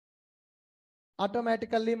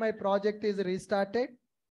 Automatically, my project is restarted.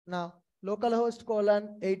 Now, localhost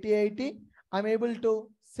colon 8080. I'm able to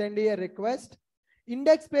send a request.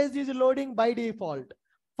 Index page is loading by default.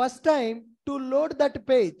 First time to load that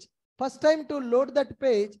page.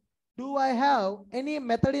 Do I have any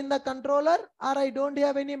method in the controller or I don't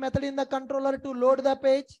have any method in the controller to load the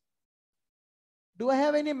page? Do I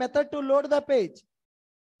have any method to load the page?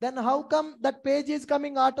 Then how come that page is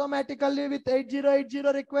coming automatically with 8080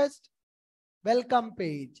 request? Welcome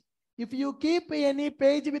page. if you keep any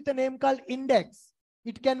page with a name called index,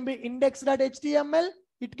 it can be index.html,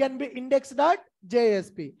 it can be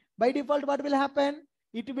index.jsp. By default, what will happen?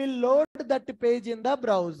 It will load that page in the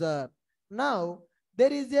browser. Now,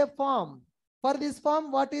 there is a form. For this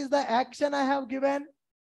form, what is the action I have given?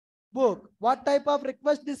 Book. What type of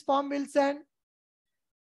request this form will send?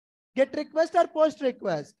 Get request or post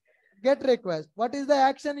request? Get request. What is the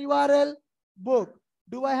action URL? Book.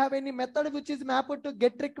 Do I have any method which is mapped to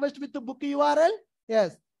get request with the book URL?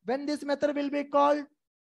 Yes. When this method will be called?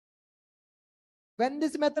 When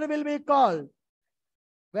this method will be called?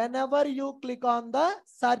 Whenever you click on the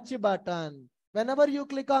search button. Whenever you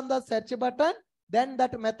click on the search button, then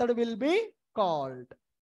that method will be called.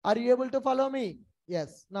 Are you able to follow me?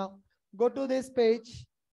 Yes. Now, go to this page.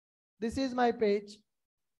 This is my page.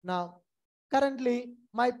 Now, currently,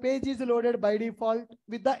 my page is loaded by default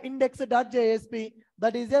with the index.jsp.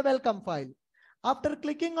 That is a welcome file. After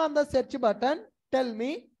clicking on the search button, tell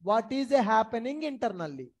me what is happening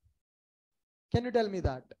internally. Can you tell me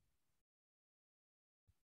that?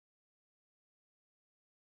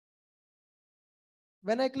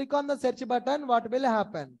 When I click on the search button, what will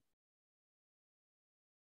happen?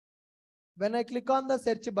 When I click on the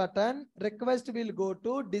search button, request will go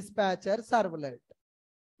to dispatcher servlet.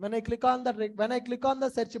 When I click on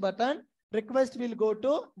the search button, request will go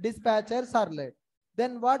to dispatcher servlet.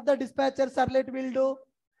 Then what the dispatcher servlet will do?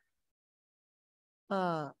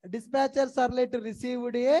 Dispatcher servlet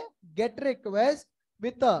received a get request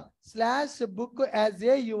with a /book as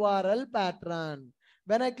a URL pattern.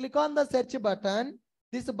 When I click on the search button,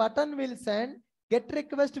 this button will send get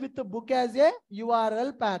request with the book as a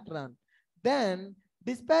URL pattern. Then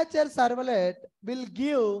dispatcher servlet will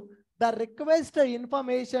give the request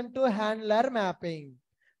information to handler mapping.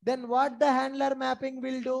 Then what the handler mapping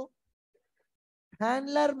will do?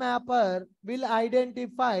 Handler mapper will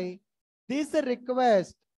identify this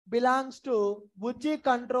request belongs to which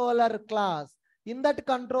controller class. In that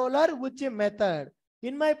controller, which method.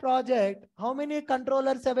 In my project, how many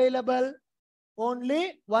controllers available?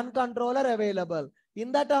 Only one controller available.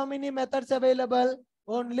 In that, how many methods available?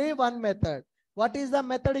 Only one method. What is the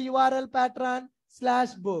method URL pattern?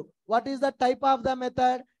 /book. What is the type of the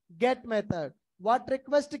method? Get method. What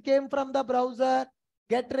request came from the browser?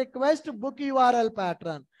 Get request book URL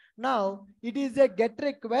pattern. Now, it is a get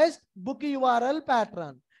request book URL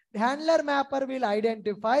pattern. The handler mapper will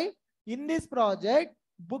identify in this project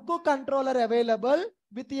book controller available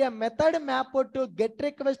with a method mapped to get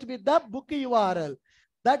request with the book URL.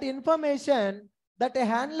 That information that a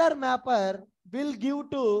handler mapper will give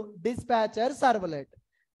to dispatcher servlet.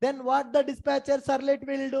 Then what the dispatcher servlet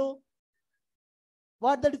will do?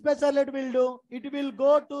 What the dispatcher servlet will do? It will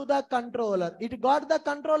go to the controller. It got the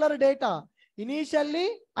controller data. Initially,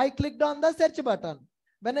 I clicked on the search button.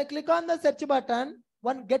 When I click on the search button,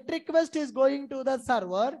 one get request is going to the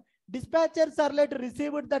server. Dispatcher servlet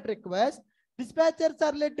received that request. Dispatcher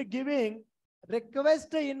servlet giving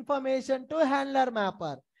request information to handler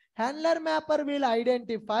mapper. Handler mapper will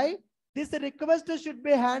identify this request should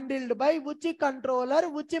be handled by which controller,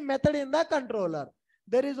 which method in the controller.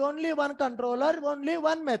 There is only one controller, only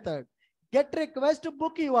one method. Get request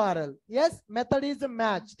book URL. Yes, method is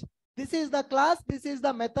matched. This is the class, this is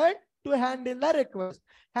the method to handle the request.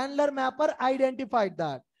 Handler mapper identified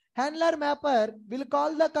that. Handler mapper will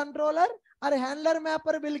call the controller, or handler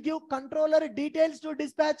mapper will give controller details to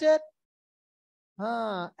dispatcher.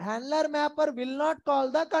 Handler mapper will not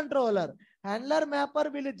call the controller. Handler mapper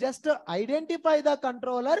will just identify the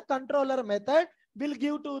controller. Controller method will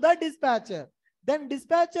give to the dispatcher. Then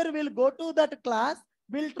dispatcher will go to that class,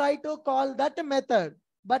 will try to call that method.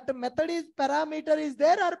 But method is parameter is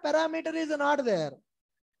there or parameter is not there.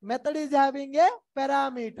 Method is having a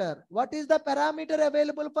parameter. What is the parameter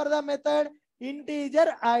available for the method?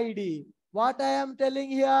 Integer ID. What I am telling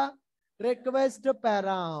here? Request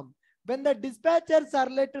param. When the dispatcher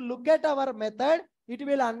servlet look at our method, it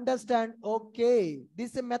will understand, okay,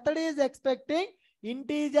 this method is expecting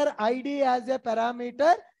integer ID as a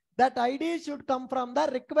parameter. That ID should come from the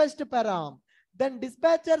request param. Then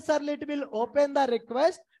dispatcher servlet will open the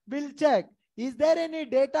request, will check, is there any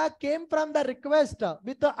data came from the request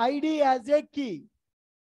with the ID as a key?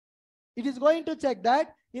 It is going to check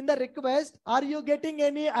that in the request, are you getting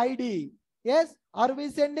any ID? Yes, are we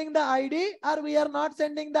sending the ID or we are not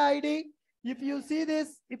sending the ID? If you see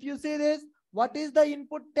this, what is the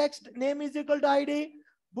input text name is equal to ID?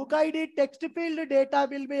 Book ID text field data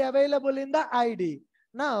will be available in the ID.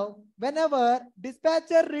 Now, whenever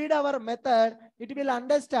dispatcher read our method, it will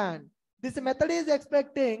understand this method is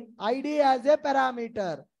expecting ID as a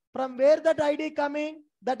parameter. From where that ID coming?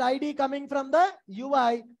 that ID coming from the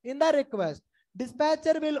UI in the request.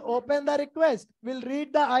 Dispatcher will open the request, will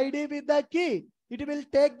read the ID with the key. It will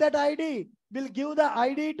take that ID, will give the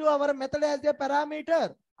ID to our method as a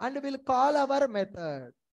parameter and will call our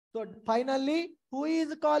method. So finally, who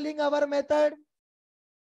is calling our method?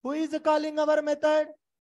 Who is calling our method?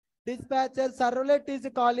 Dispatcher servlet is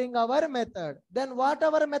calling our method. Then what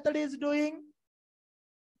our method is doing?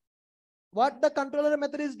 What the controller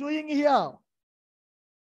method is doing here?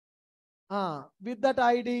 With that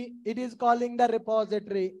ID, it is calling the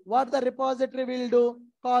repository. What the repository will do?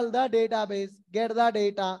 Call the database, get the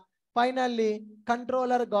data. Finally,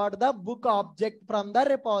 controller got the book object from the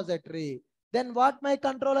repository. Then what my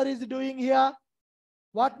controller is doing here?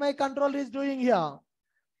 What my controller is doing here?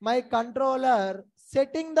 My controller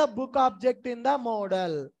setting the book object in the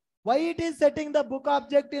model. Why it is setting the book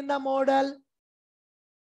object in the model?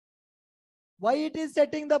 Why it is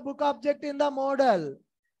setting the book object in the model?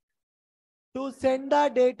 To send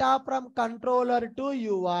the data from controller to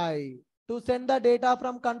UI. To send the data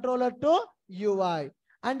from controller to UI.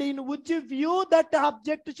 And in which view that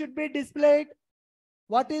object should be displayed?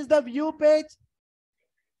 What is the view page?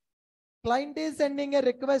 Client is sending a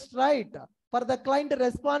request, right? For the client,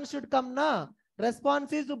 response should come now.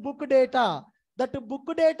 Response is book data. That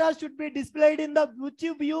book data should be displayed in the which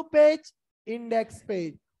view page? Index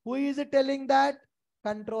page. Who is telling that?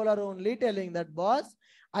 Controller only telling that, boss.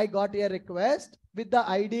 I got a request with the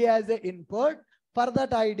ID as an input. For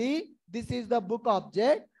that ID, this is the book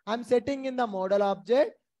object. I'm setting in the model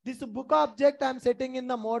object. This book object I'm setting in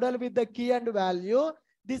the model with the key and value.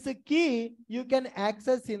 This key you can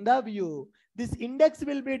access in the view. This index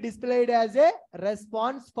will be displayed as a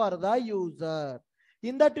response for the user.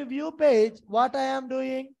 In that view page, what I am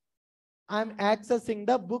doing? I'm accessing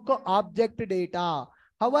the book object data.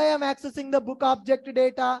 How I am accessing the book object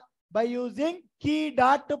data? By using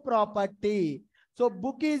key.property. So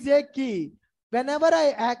book is a key. Whenever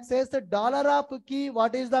I access the dollar of key,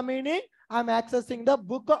 what is the meaning? I'm accessing the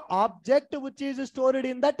book object which is stored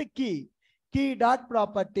in that key.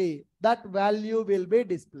 Key.property. That value will be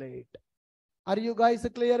displayed. Are you guys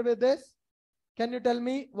clear with this? Can you tell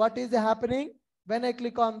me what is happening when I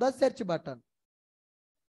click on the search button?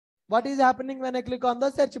 What is happening when I click on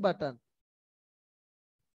the search button?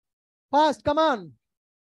 Fast, come on.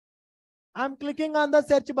 I'm clicking on the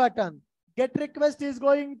search button. Get request is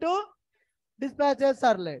going to dispatcher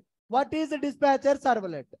servlet. What is the dispatcher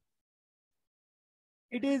servlet?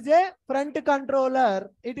 It is a front controller.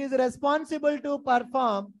 It is responsible to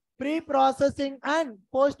perform pre-processing and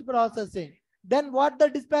post-processing. Then what the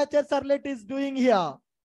dispatcher servlet is doing here?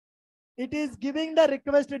 It is giving the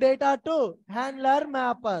request data to handler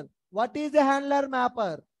mapper. What is a handler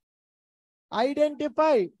mapper?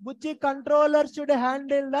 Identify which controller should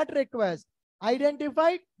handle that request.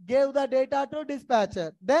 Identified, gave the data to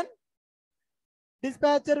dispatcher. Then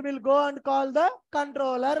dispatcher will go and call the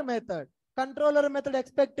controller method. Controller method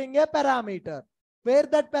expecting a parameter. Where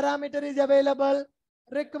that parameter is available?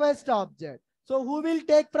 Request object. So who will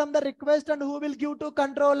take from the request and who will give to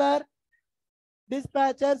controller?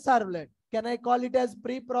 Dispatcher servlet. Can I call it as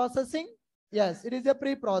pre-processing? Yes, it is a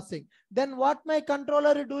pre-processing. Then what my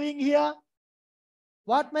controller is doing here?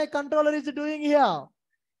 What my controller is doing here?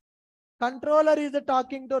 Controller is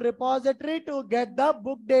talking to repository to get the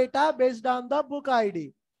book data based on the book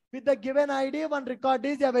ID. With the given ID, one record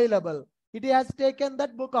is available. It has taken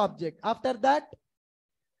that book object. After that,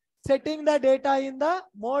 setting the data in the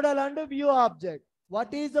model and view object.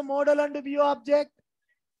 What is the model and view object?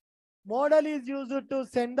 Model is used to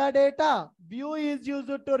send the data. View is used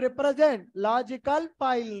to represent logical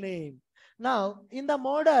file name. Now, in the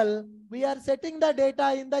model, we are setting the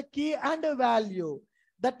data in the key and value.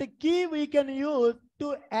 That key we can use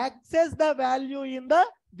to access the value in the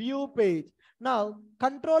view page. Now,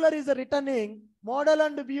 controller is returning model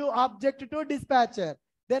and view object to dispatcher.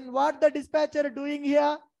 Then what the dispatcher doing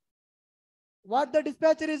here? What the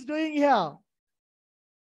dispatcher is doing here?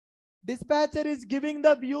 Dispatcher is giving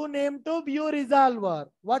the view name to view resolver.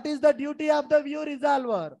 What is the duty of the view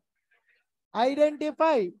resolver?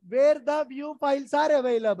 Identify where the view files are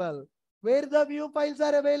available. Where the view files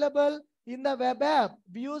are available? In the web app,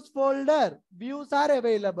 views folder, views are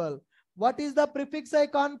available. What is the prefix I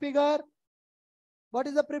configure? What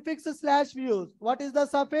is the prefix /views? What is the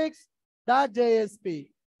suffix?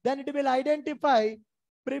 .jsp. Then it will identify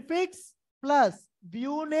prefix plus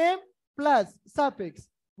view name plus suffix.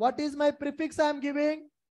 What is my prefix I am giving?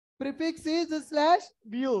 Prefix is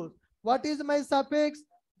 /views. What is my suffix?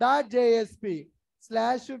 .jsp.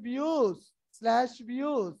 /views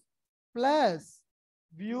plus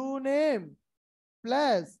view name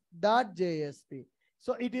plus .jsp.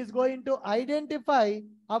 So it is going to identify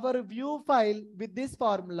our view file with this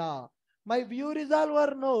formula. My view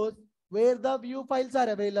resolver knows where the view files are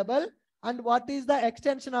available and what is the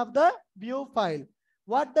extension of the view file.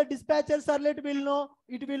 What the dispatcher servlet will know?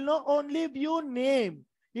 It will know only view name.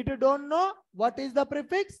 It don't know what is the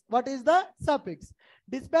prefix, what is the suffix.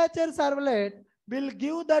 Dispatcher servlet will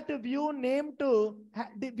give that view name to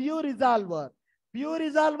the view resolver. View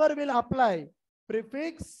resolver will apply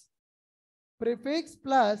prefix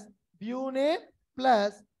plus view name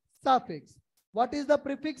plus suffix. What is the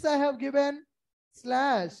prefix I have given?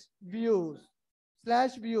 Slash views.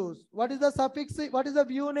 What is the suffix? What is the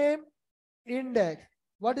view name? Index.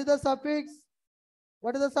 What is the suffix?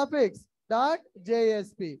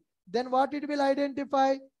 .jsp. Then what it will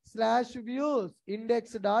identify? Slash views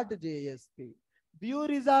index.jsp. View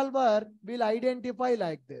resolver will identify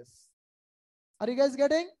like this. Are you guys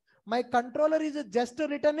getting? My controller is just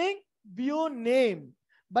returning view name.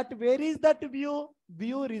 But where is that view?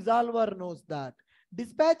 View resolver knows that.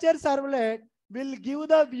 Dispatcher servlet will give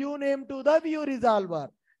the view name to the view resolver.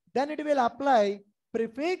 Then it will apply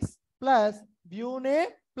prefix plus view name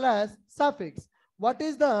plus suffix. What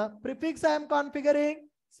is the prefix I am configuring?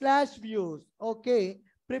 Slash views. Okay.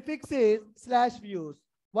 Prefix is slash views.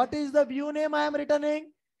 What is the view name I am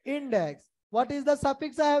returning? Index. What is the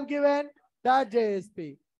suffix I have given?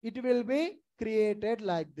 .jsp. It will be created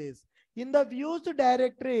like this. In the views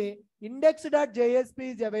directory, index.jsp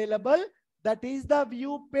is available. That is the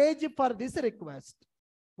view page for this request.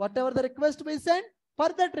 Whatever the request we send, for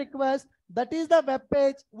that request, that is the web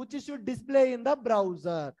page which should display in the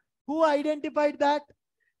browser. Who identified that?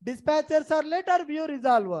 Dispatcher servlet or view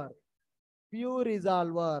resolver? View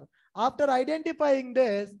resolver. After identifying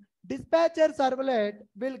this, dispatcher servlet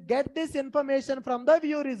will get this information from the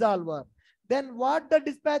view resolver. Then what the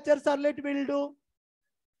dispatcher servlet will do?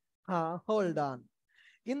 Hold on.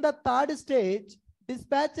 In the third stage,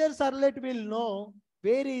 dispatcher servlet will know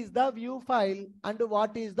where is the view file and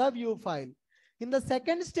what is the view file. In the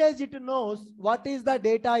second stage, it knows what is the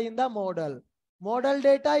data in the model. Model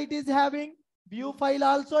data it is having, view file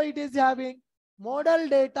also it is having. Model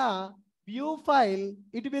data, view file,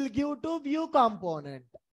 it will give to view component.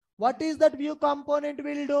 What is that view component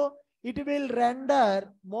will do? It will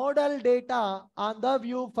render model data on the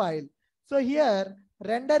view file. So here,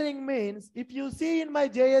 rendering means, if you see in my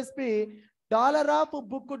JSP,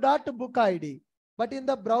 $book.book ID. But in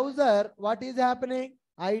the browser, what is happening?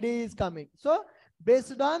 ID is coming. So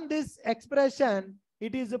based on this expression,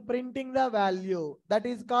 it is printing the value. That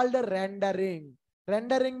is called rendering.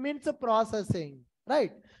 Rendering means processing,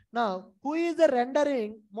 right? Now, who is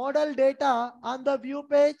rendering model data on the view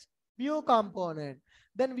page? View component.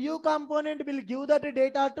 Then view component will give that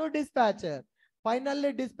data to dispatcher.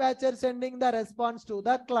 Finally, dispatcher sending the response to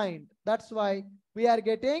the client. That's why we are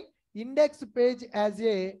getting index page as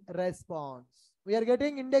a response. We are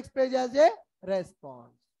getting index page as a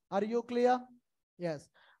response. Are you clear? Yes.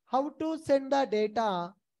 How to send the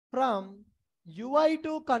data from UI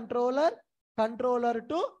to controller, controller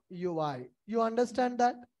to UI. You understand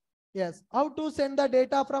that? Yes. How to send the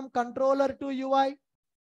data from controller to UI?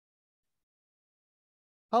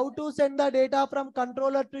 How to send the data from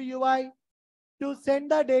controller to UI? To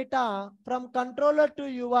send the data from controller to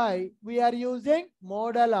UI, we are using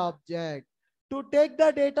model object. To take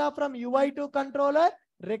the data from UI to controller,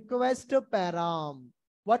 request param.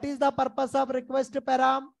 What is the purpose of request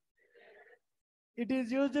param? It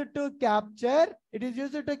is used to capture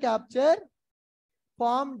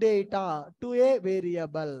form data to a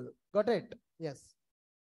variable. Got it? Yes.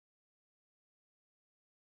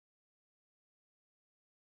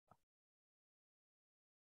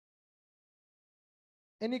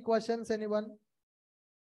 Any questions, anyone?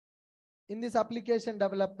 In this application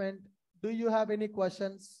development, do you have any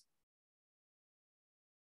questions?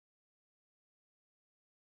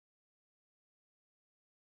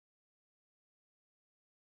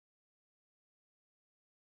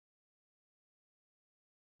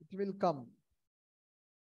 It will come.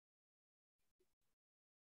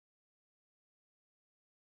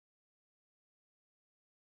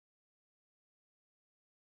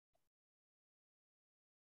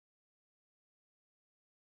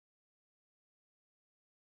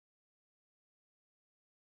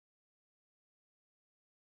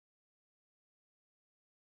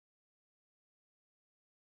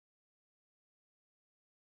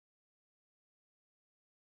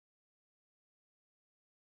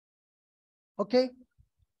 Okay,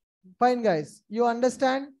 fine guys. You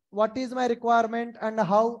understand what is my requirement and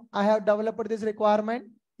how I have developed this requirement?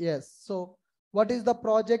 Yes. So what is the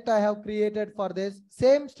project I have created for this?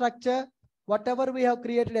 Same structure, whatever we have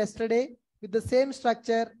created yesterday, With the same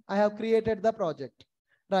structure, I have created the project.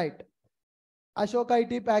 Right. Ashoka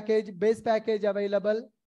IT package, base package available.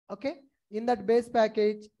 Okay. In that base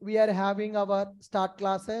package, we are having our start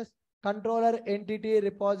classes, controller entity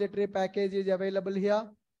repository package is available here,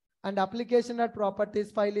 and application and properties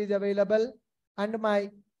file is available, and my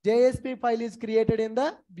JSP file is created in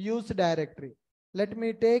the views directory. Let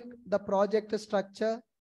me take the project structure.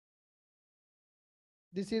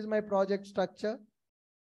 This is my project structure.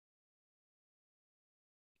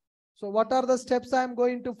 So what are the steps I am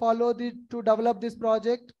going to follow to develop this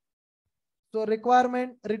project? So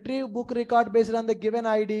requirement, retrieve book record based on the given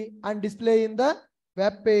ID and display in the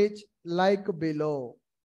web page like below.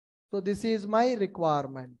 So this is my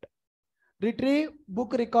requirement. Retrieve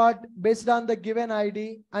book record based on the given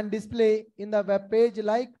ID and display in the web page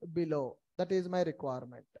like below. That is my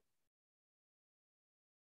requirement.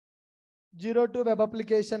 02 web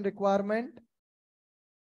application requirement.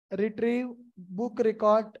 Retrieve book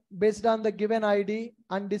record based on the given ID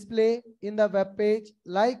and display in the web page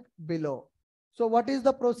like below. So what is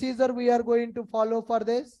the procedure we are going to follow for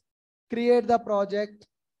this? Create the project.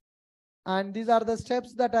 And these are the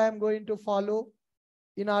steps that I am going to follow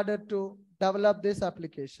in order to develop this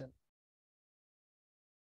application.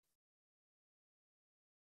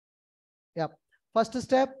 Yep. First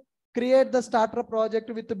step, create the starter project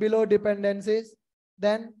with below dependencies.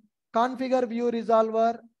 Then configure view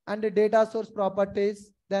resolver and data source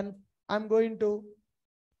properties. Then I'm going to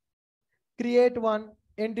create one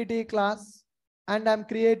entity class and I'm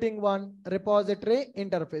creating one repository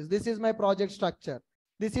interface. This is my project structure.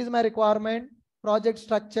 This is my requirement, project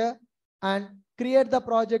structure, and create the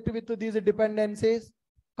project with these dependencies.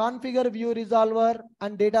 Configure view resolver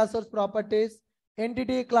and data source properties,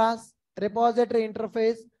 entity class, repository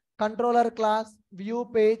interface, controller class, view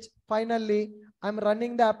page. Finally, I'm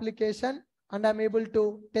running the application and I'm able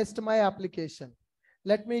to test my application.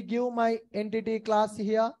 Let me give my entity class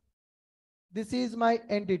here. This is my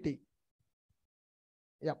entity.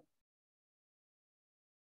 Yeah.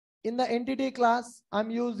 In the entity class,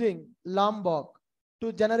 I'm using Lombok.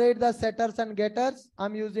 To generate the setters and getters,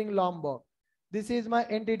 I'm using Lombok. This is my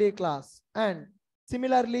entity class. And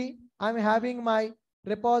similarly, I'm having my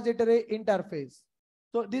repository interface.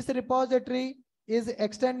 So this repository is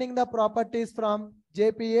extending the properties from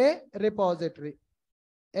JPA repository.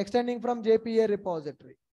 Extending from JPA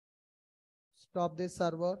repository. Stop this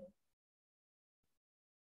server.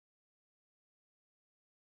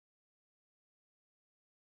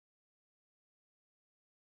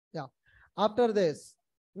 Yeah. After this,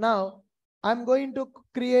 now I'm going to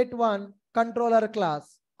create one controller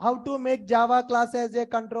class. How to make Java class as a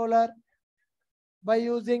controller? By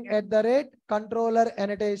using @controller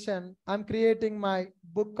annotation, I'm creating my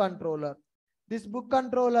book controller. This book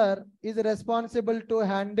controller is responsible to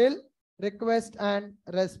handle request and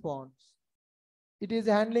response. It is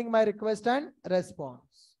handling my request and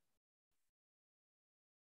response.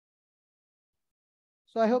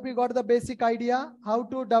 So I hope you got the basic idea how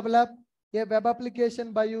to develop a web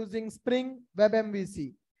application by using Spring Web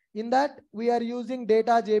MVC. In that, we are using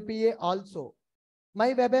data JPA also.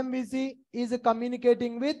 My Web MVC is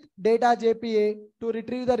communicating with data JPA to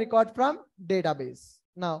retrieve the record from database.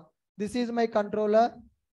 Now, this is my controller.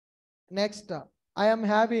 Next, I am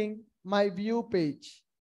having my view page,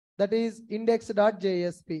 that is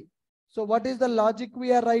index.jsp. So what is the logic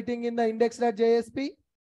we are writing in the index.jsp?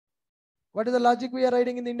 What is the logic we are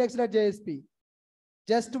writing in the index.jsp?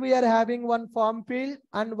 Just we are having one form field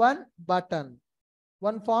and one button.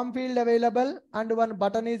 One form field available and one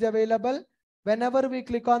button is available. Whenever we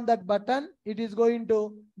click on that button, it is going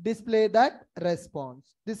to display that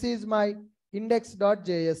response. This is my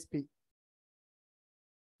index.jsp.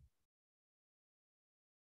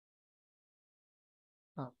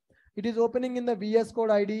 It is opening in the VS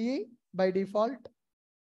Code IDE by default.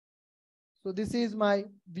 So this is my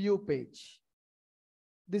view page.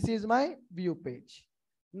 This is my view page.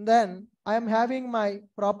 Then I am having my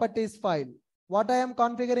properties file. What I am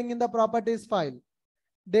configuring in the properties file?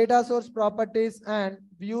 Data source properties and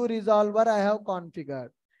view resolver I have configured.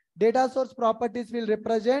 Data source properties will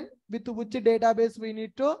represent with which database we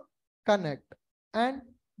need to connect. And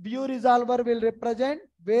view resolver will represent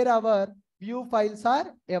where our view files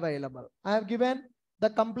are available. I have given the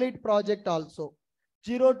complete project also.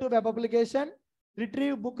 02 web application,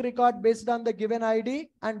 retrieve book record based on the given ID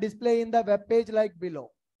and display in the web page like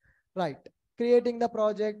below. Right. Creating the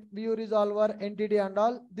project, view resolver, entity and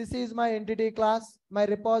all. This is my entity class, my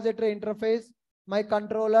repository interface, my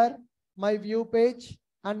controller, my view page,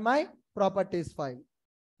 and my properties file.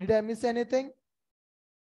 Did I miss anything?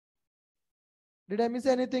 Did I miss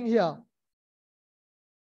anything here?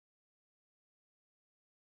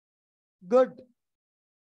 Good.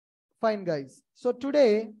 Fine, guys. So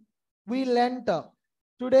today we learnt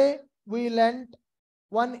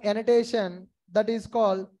one annotation that is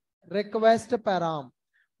called request param.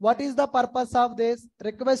 What is the purpose of this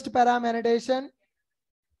request param annotation?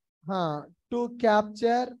 To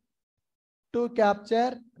capture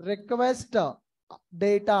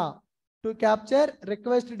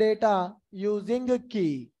request data, using a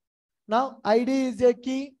key. Now ID is a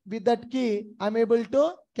key. With that key, I'm able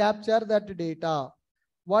to capture that data.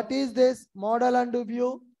 What is this model and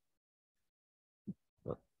view?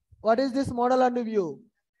 What is this model and view?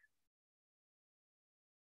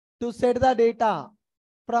 To set the data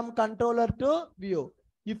from controller to view.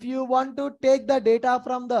 If you want to take the data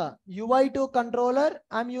from the UI to controller,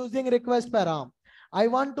 I'm using request param. I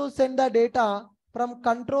want to send the data from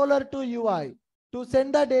controller to UI. To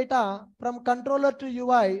send the data from controller to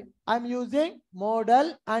UI, I'm using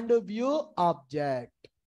model and view object.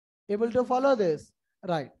 Able to follow this?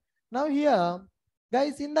 Right. Now here,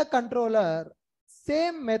 guys, in the controller,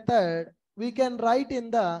 same method we can write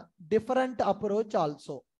in the different approach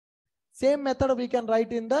also. Same method we can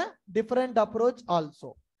write in the different approach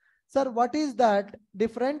also. Sir, what is that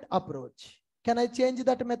different approach? Can I change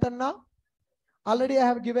that method now? Already I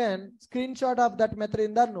have given screenshot of that method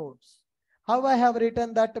in the notes. How I have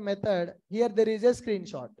written that method? Here there is a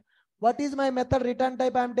screenshot. What is my method return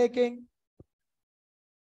type I am taking?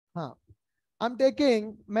 I'm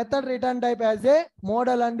taking method return type as a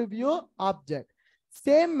model and view object.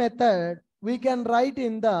 Same method we can write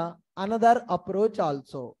in the another approach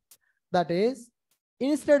also. That is,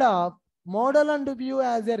 instead of model and view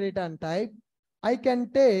as a return type, I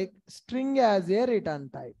can take string as a return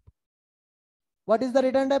type. What is the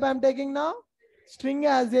return type I am taking now? String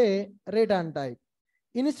as a return type.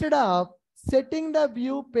 Instead of setting the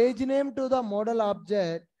view page name to the model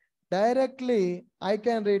object, directly I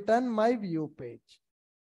can return my view page.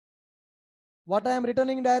 What I am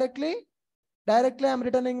returning directly? Directly I am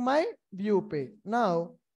returning my view page.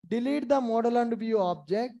 Now delete the model and view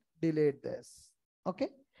object. Delete this. Okay.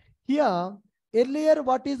 Here, earlier,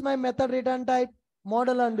 what is my method return type?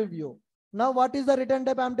 Model and view. Now, what is the return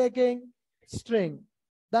type I'm taking? String.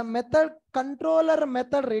 The method controller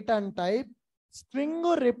method return type, string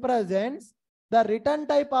represents the return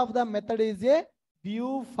type of the method is a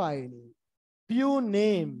view file, view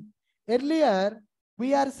name. Earlier,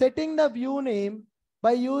 we are setting the view name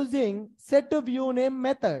by using set view name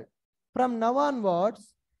method. From now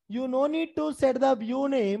onwards, you no need to set the view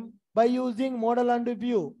name by using model and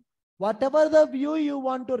view. Whatever the view you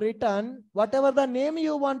want to return, whatever the name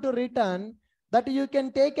you want to return, that you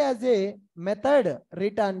can take as a method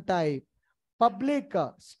return type. Public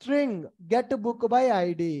string get book by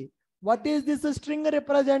ID. What is this string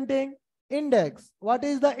representing? Index. What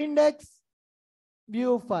is the index?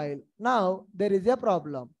 View file. Now there is a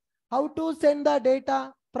problem. How to send the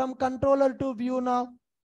data from controller to view now?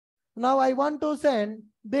 Now I want to send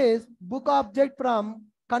this book object from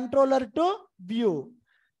controller to view.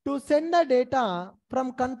 To send the data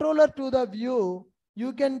from controller to the view,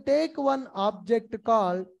 you can take one object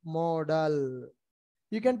called model.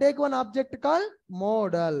 You can take one object called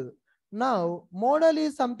model. Now model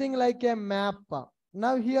is something like a map.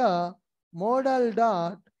 Now here model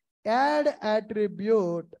dot add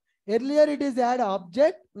attribute. Earlier it is add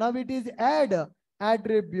object. Now it is add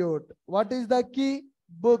attribute. What is the key?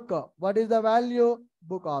 Book. What is the value?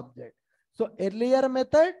 Book object. So earlier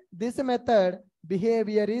method, this method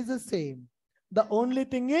behavior is the same. The only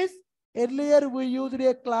thing is earlier we used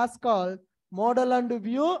a class called model and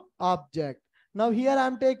view object. Now here I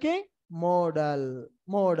am taking model.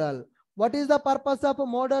 What is the purpose of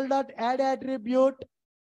model dot add attribute?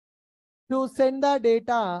 To send the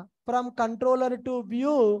data from controller to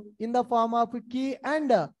view in the form of key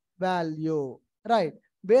and value. Right.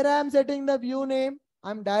 Where I am setting the view name,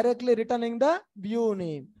 I am directly returning the view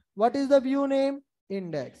name. What is the view name?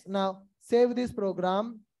 Index. Now save this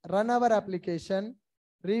program, run our application,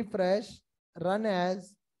 refresh, run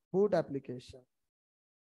as boot application.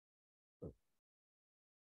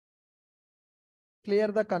 Clear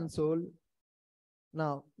the console.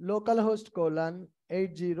 Now localhost colon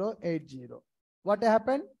 8080. What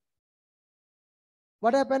happened?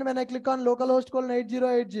 What happened when I click on localhost colon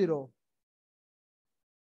 8080?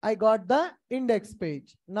 I got the index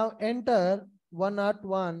page. Now enter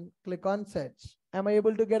 101, click on search. Am I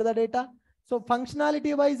able to get the data? So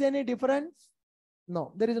functionality wise, any difference?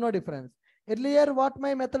 No, there is no difference. Earlier, what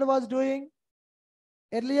my method was doing?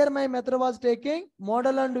 Earlier, my method was taking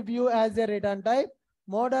model and view as a return type,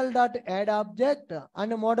 model dot add object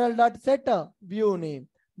and model dot set view name.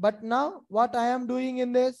 But now what I am doing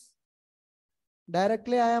in this?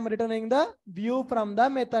 Directly I am returning the view from the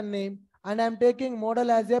method name, and I am taking model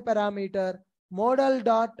as a parameter. Model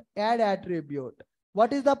dot add attribute.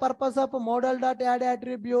 What is the purpose of model dot add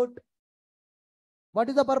attribute? What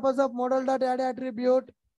is the purpose of model dot add attribute?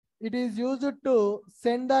 It is used to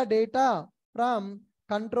send the data from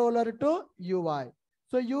controller to UI.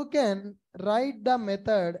 So you can write the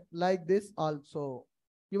method like this also.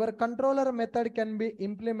 Your controller method can be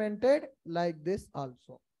implemented like this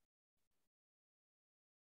also.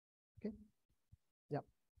 Okay. Yeah.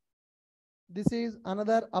 This is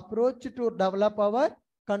another approach to develop our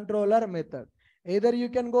controller method. Either you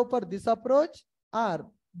can go for this approach or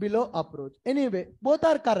below approach. Anyway, both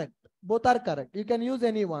are correct. Both are correct. You can use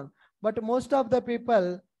any one. But most of the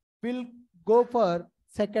people will go for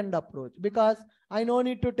second approach, because I no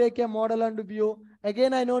need to take a model and view.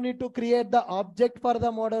 Again, I no need to create the object for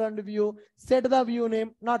the model and view. Set the view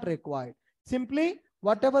name, not required. Simply,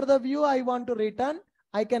 whatever the view I want to return,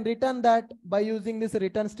 I can return that by using this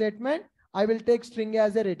return statement. I will take string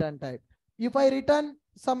as a return type. If I return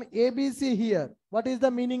some ABC here, what is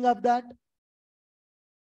the meaning of that?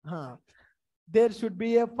 There should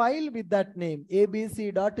be a file with that name,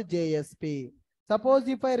 abc.jsp. Suppose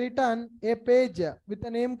if I return a page with a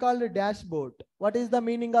name called dashboard, what is the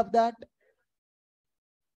meaning of that?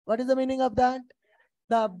 What is the meaning of that?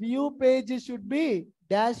 The view page should be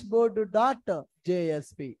dashboard.jsp.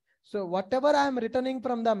 So whatever I am returning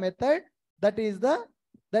from the method, that is the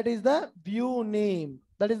view name.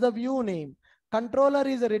 That is the view name. Controller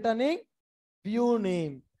is returning view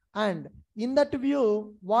name. And in that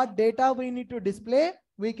view, what data we need to display,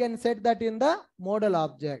 we can set that in the model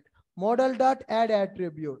object. Model.add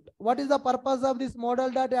attribute. What is the purpose of this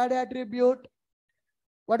model.add attribute?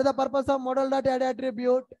 What is the purpose of model.add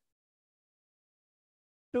attribute?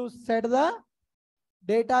 To set the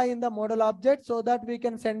data in the model object so that we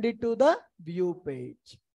can send it to the view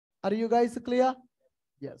page. Are you guys clear?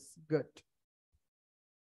 Yes, good.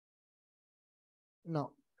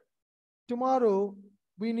 Now, tomorrow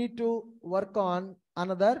we need to work on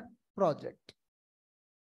another project.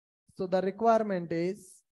 So the requirement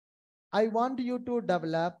is, I want you to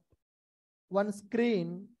develop one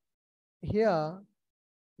screen here.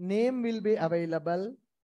 Name will be available,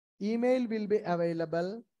 email will be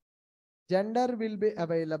available, gender will be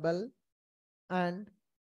available, and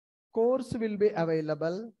course will be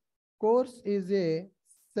available. Course is a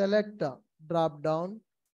select drop down.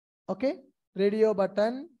 Okay. Radio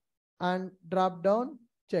button and drop down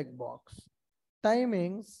checkbox.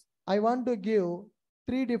 Timings, I want to give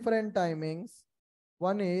 3 different timings.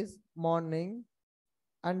 One is morning,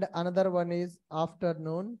 and another one is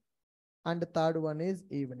afternoon, and the third one is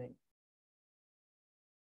evening.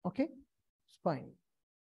 Okay, it's fine.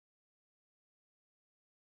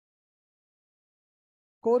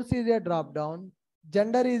 Course is a drop down,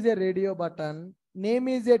 gender is a radio button, name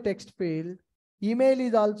is a text field, email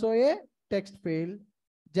is also a text field,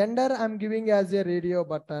 gender I'm giving as a radio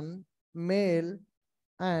button, male,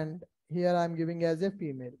 and here I'm giving as a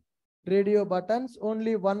female. Radio buttons,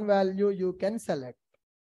 only one value you can select.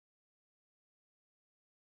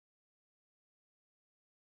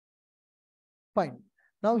 Fine.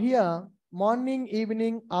 Now here, morning,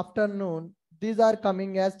 evening, afternoon, these are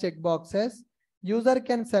coming as checkboxes. User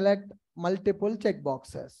can select multiple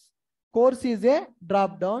checkboxes. Course is a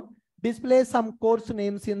drop down. Display some course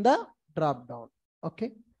names in the drop down.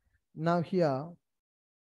 Okay. Now here,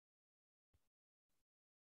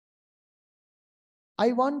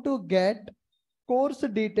 I want to get course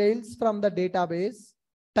details from the database.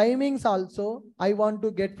 Timings also I want to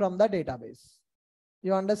get from the database.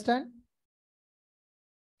 You understand?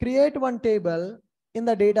 Create one table in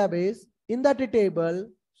the database. In that table,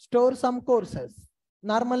 store some courses.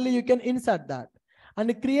 Normally you can insert that.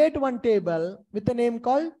 And create one table with a name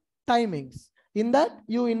called timings. In that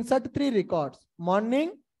you insert 3 records: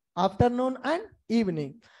 morning, afternoon, and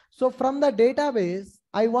evening. So from the database,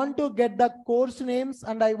 I want to get the course names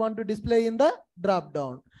and I want to display in the drop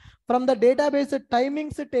down. From the database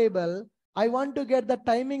timings table, I want to get the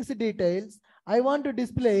timings details. I want to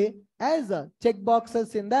display as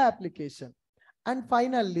checkboxes in the application. And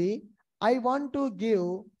finally, I want to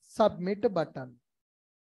give submit button.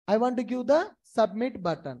 I want to give the submit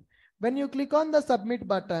button. When you click on the submit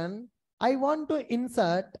button, I want to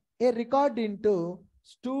insert a record into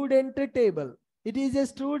student table. It is a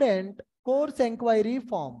student course inquiry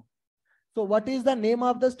form. So what is the name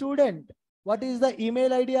of the student? What is the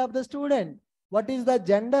email ID of the student? What is the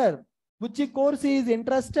gender? Which course he is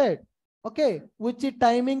interested? Okay, which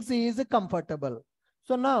timings he is comfortable.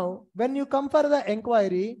 So now when you come for the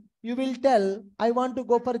inquiry, you will tell, I want to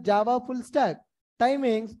go for Java full stack.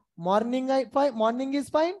 Timings Morning morning is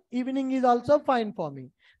fine, evening is also fine for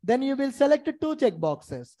me. Then you will select 2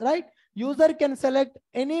 checkboxes, right? User can select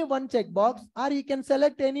any 1 checkbox, or he can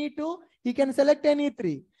select any 2, he can select any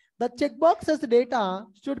 3. The checkboxes data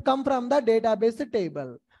should come from the database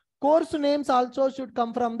table. Course names also should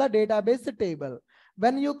come from the database table.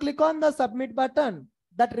 When you click on the submit button,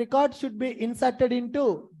 that record should be inserted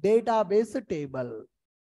into database table.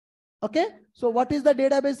 Okay, so what is the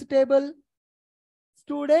database table?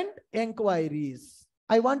 Student enquiries.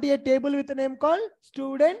 I want a table with a name called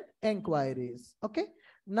student enquiries. Okay,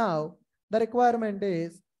 now the requirement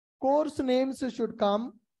is course names should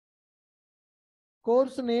come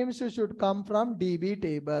from DB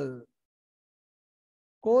table.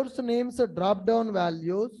 Course names drop down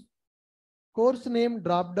values, course name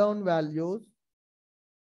drop down values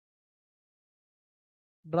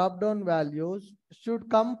should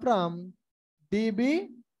come from DB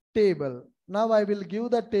table. Now I will give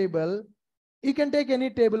the table. You can take any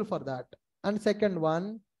table for that. And second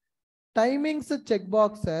one, timings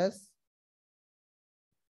checkboxes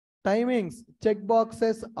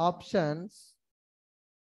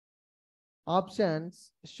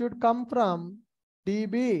options should come from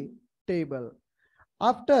DB table.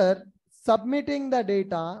 After submitting the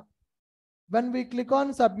data, when we click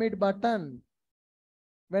on submit button,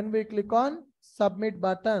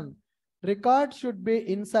 record should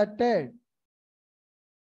be inserted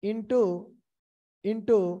into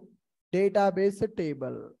database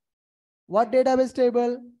table. What database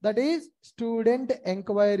table? That is student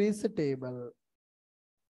enquiries table.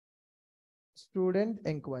 Student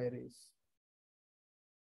enquiries.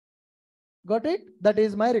 Got it? That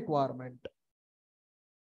is my requirement.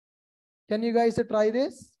 Can you guys try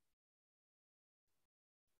this?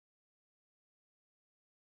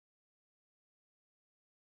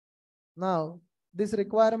 Now, this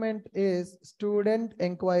requirement is student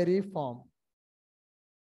enquiry form.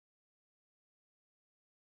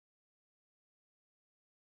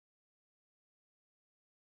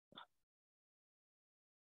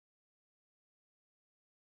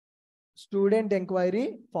 Student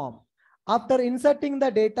enquiry form. After inserting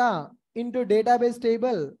the data into database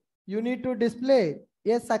table, you need to display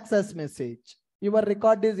a success message. Your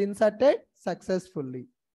record is inserted successfully.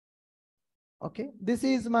 Okay, this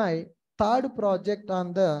is my third project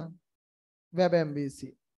on the web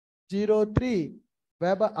MVC. 03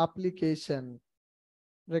 web application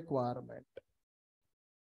requirement.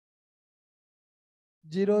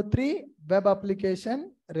 03 web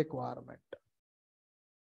application requirement.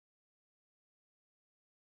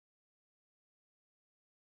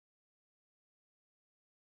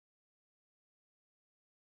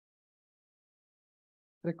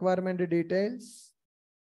 Requirement details.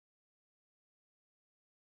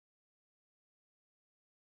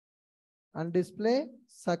 And display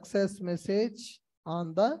success message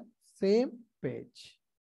on the same page.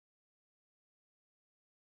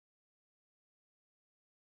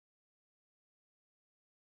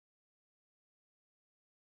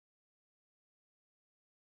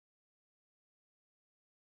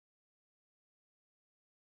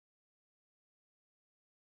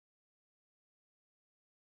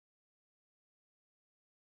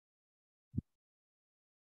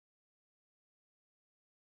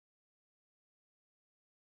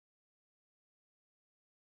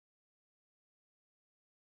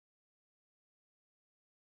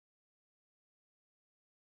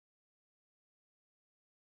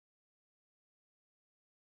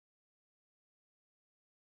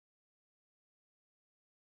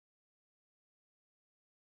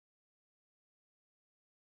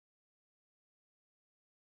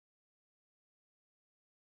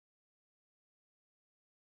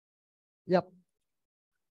 Yep.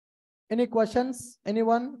 Any questions?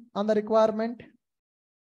 Anyone on the requirement?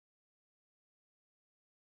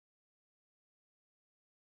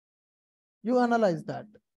 You analyze that.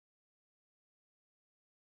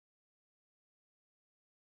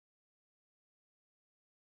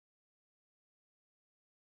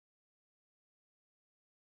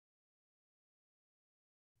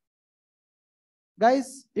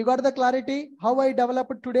 Guys, you got the clarity how I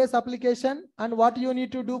developed today's application and what you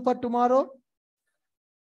need to do for tomorrow?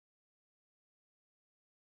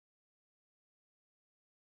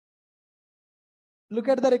 Look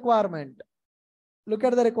at the requirement. Look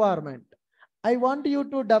at the requirement. I want you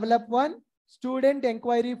to develop one student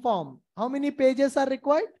enquiry form. How many pages are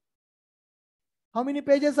required? How many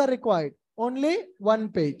pages are required? Only 1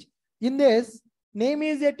 page. In this, name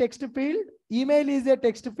is a text field, email is a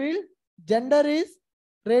text field, gender is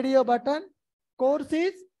radio button, course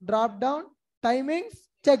is drop down, timings,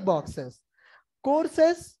 check boxes.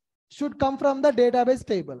 Courses should come from the database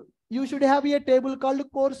table. You should have a table called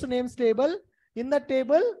course names table. In the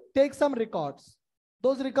table, take some records.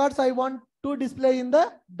 Those records I want to display in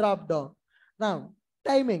the drop down. Now,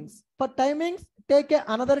 timings. For timings, take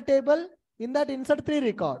another table. In that, insert 3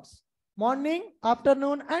 records. Morning,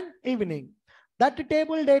 afternoon, and evening. That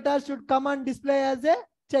table data should come and display as a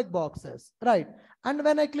checkboxes. Right. And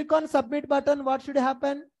when I click on submit button, what should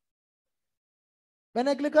happen? When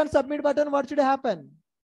I click on submit button, what should happen?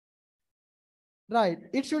 Right.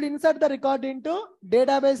 It should insert the record into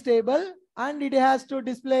database table and it has to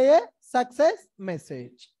display a success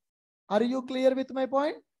message. Are you clear with my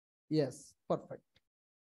point? Yes. Perfect.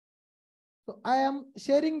 So I am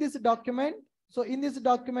sharing this document. So in this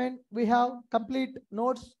document, we have complete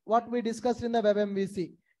notes, what we discussed in the web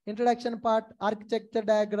MVC. Introduction part, architecture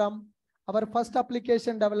diagram, our first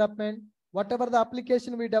application development, whatever the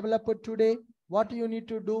application we developed today, what you need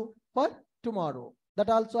to do for tomorrow. That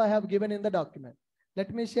also I have given in the document.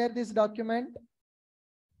 Let me share this document.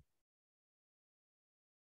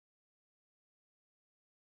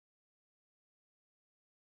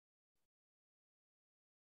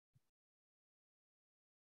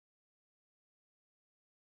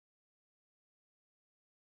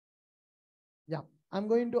 Yeah, I'm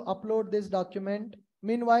going to upload this document.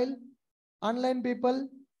 Meanwhile, online people,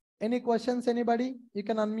 any questions, anybody? You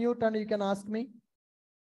can unmute and you can ask me.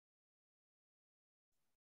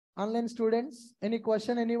 Online students, any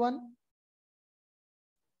question, anyone?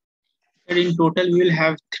 In total, we will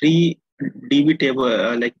have 3 DB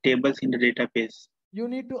tables in the database. You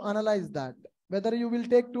need to analyze that. Whether you will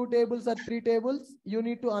take 2 tables or 3 tables, you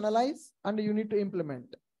need to analyze and you need to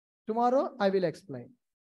implement. Tomorrow, I will explain.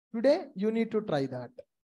 Today, you need to try that.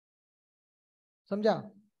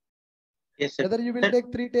 Samjha? Yes, sir. Whether you will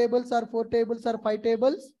take 3 tables or 4 tables or 5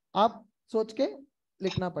 tables, आप सोच के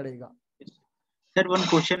लिखना पड़ेगा. Sir, one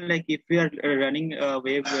question, like if we are running a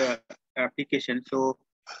web application, so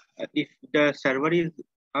if the server is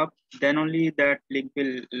up, then only that link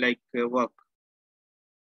will work.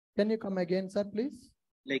 Can you come again, sir, please?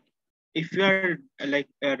 Like if you are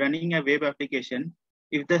running a web application,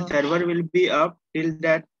 if the server will be up till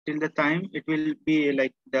the time, it will be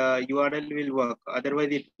like the URL will work. Otherwise,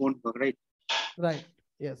 it won't work, right? Right.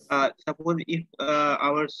 Yes. Suppose if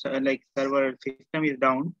our server system is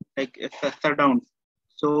down, shut down,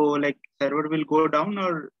 so server will go down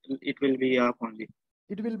or it will be up only.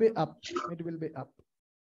 It will be up. It will be up.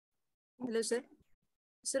 Hello, sir.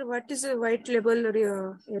 Sir, what is a white label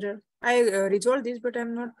error? I resolved this, but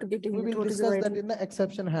I'm not getting it. We will What discuss is that in the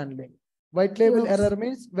exception handling. White label error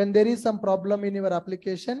means when there is some problem in your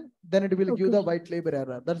application, then it will give the white label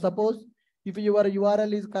error. That suppose if your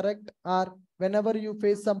URL is correct or whenever you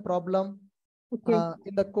face some problem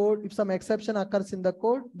in the code, if some exception occurs in the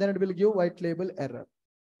code, then it will give white label error.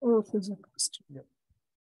 Okay. Yeah.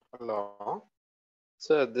 Hello.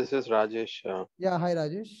 Sir, this is Rajesh. Yeah, hi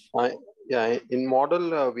Rajesh. Yeah, in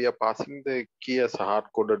model, we are passing the key as a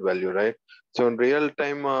hard-coded value, right? So in real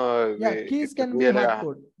time, keys can be hard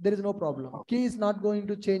code. There is no problem. Key is not going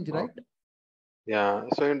to change, right? Yeah.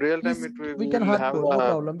 So in real time, we can hard code, no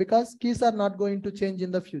problem, because keys are not going to change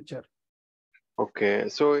in the future. Okay.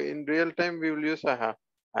 So in real time, we will use a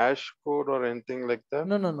hash code or anything like that?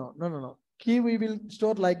 No. Key we will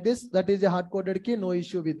store like this. That is a hard-coded key. No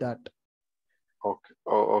issue with that. Okay.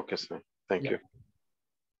 Oh, okay, sir. Thank you.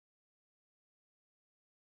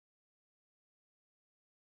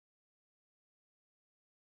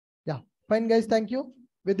 Yeah, fine guys, thank you.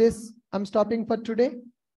 With this, I'm stopping for today.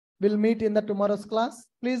 We'll meet in the tomorrow's class.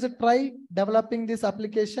 Please try developing this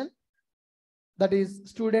application, that is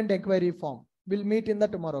student inquiry form. We'll meet in the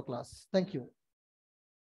tomorrow class. Thank you.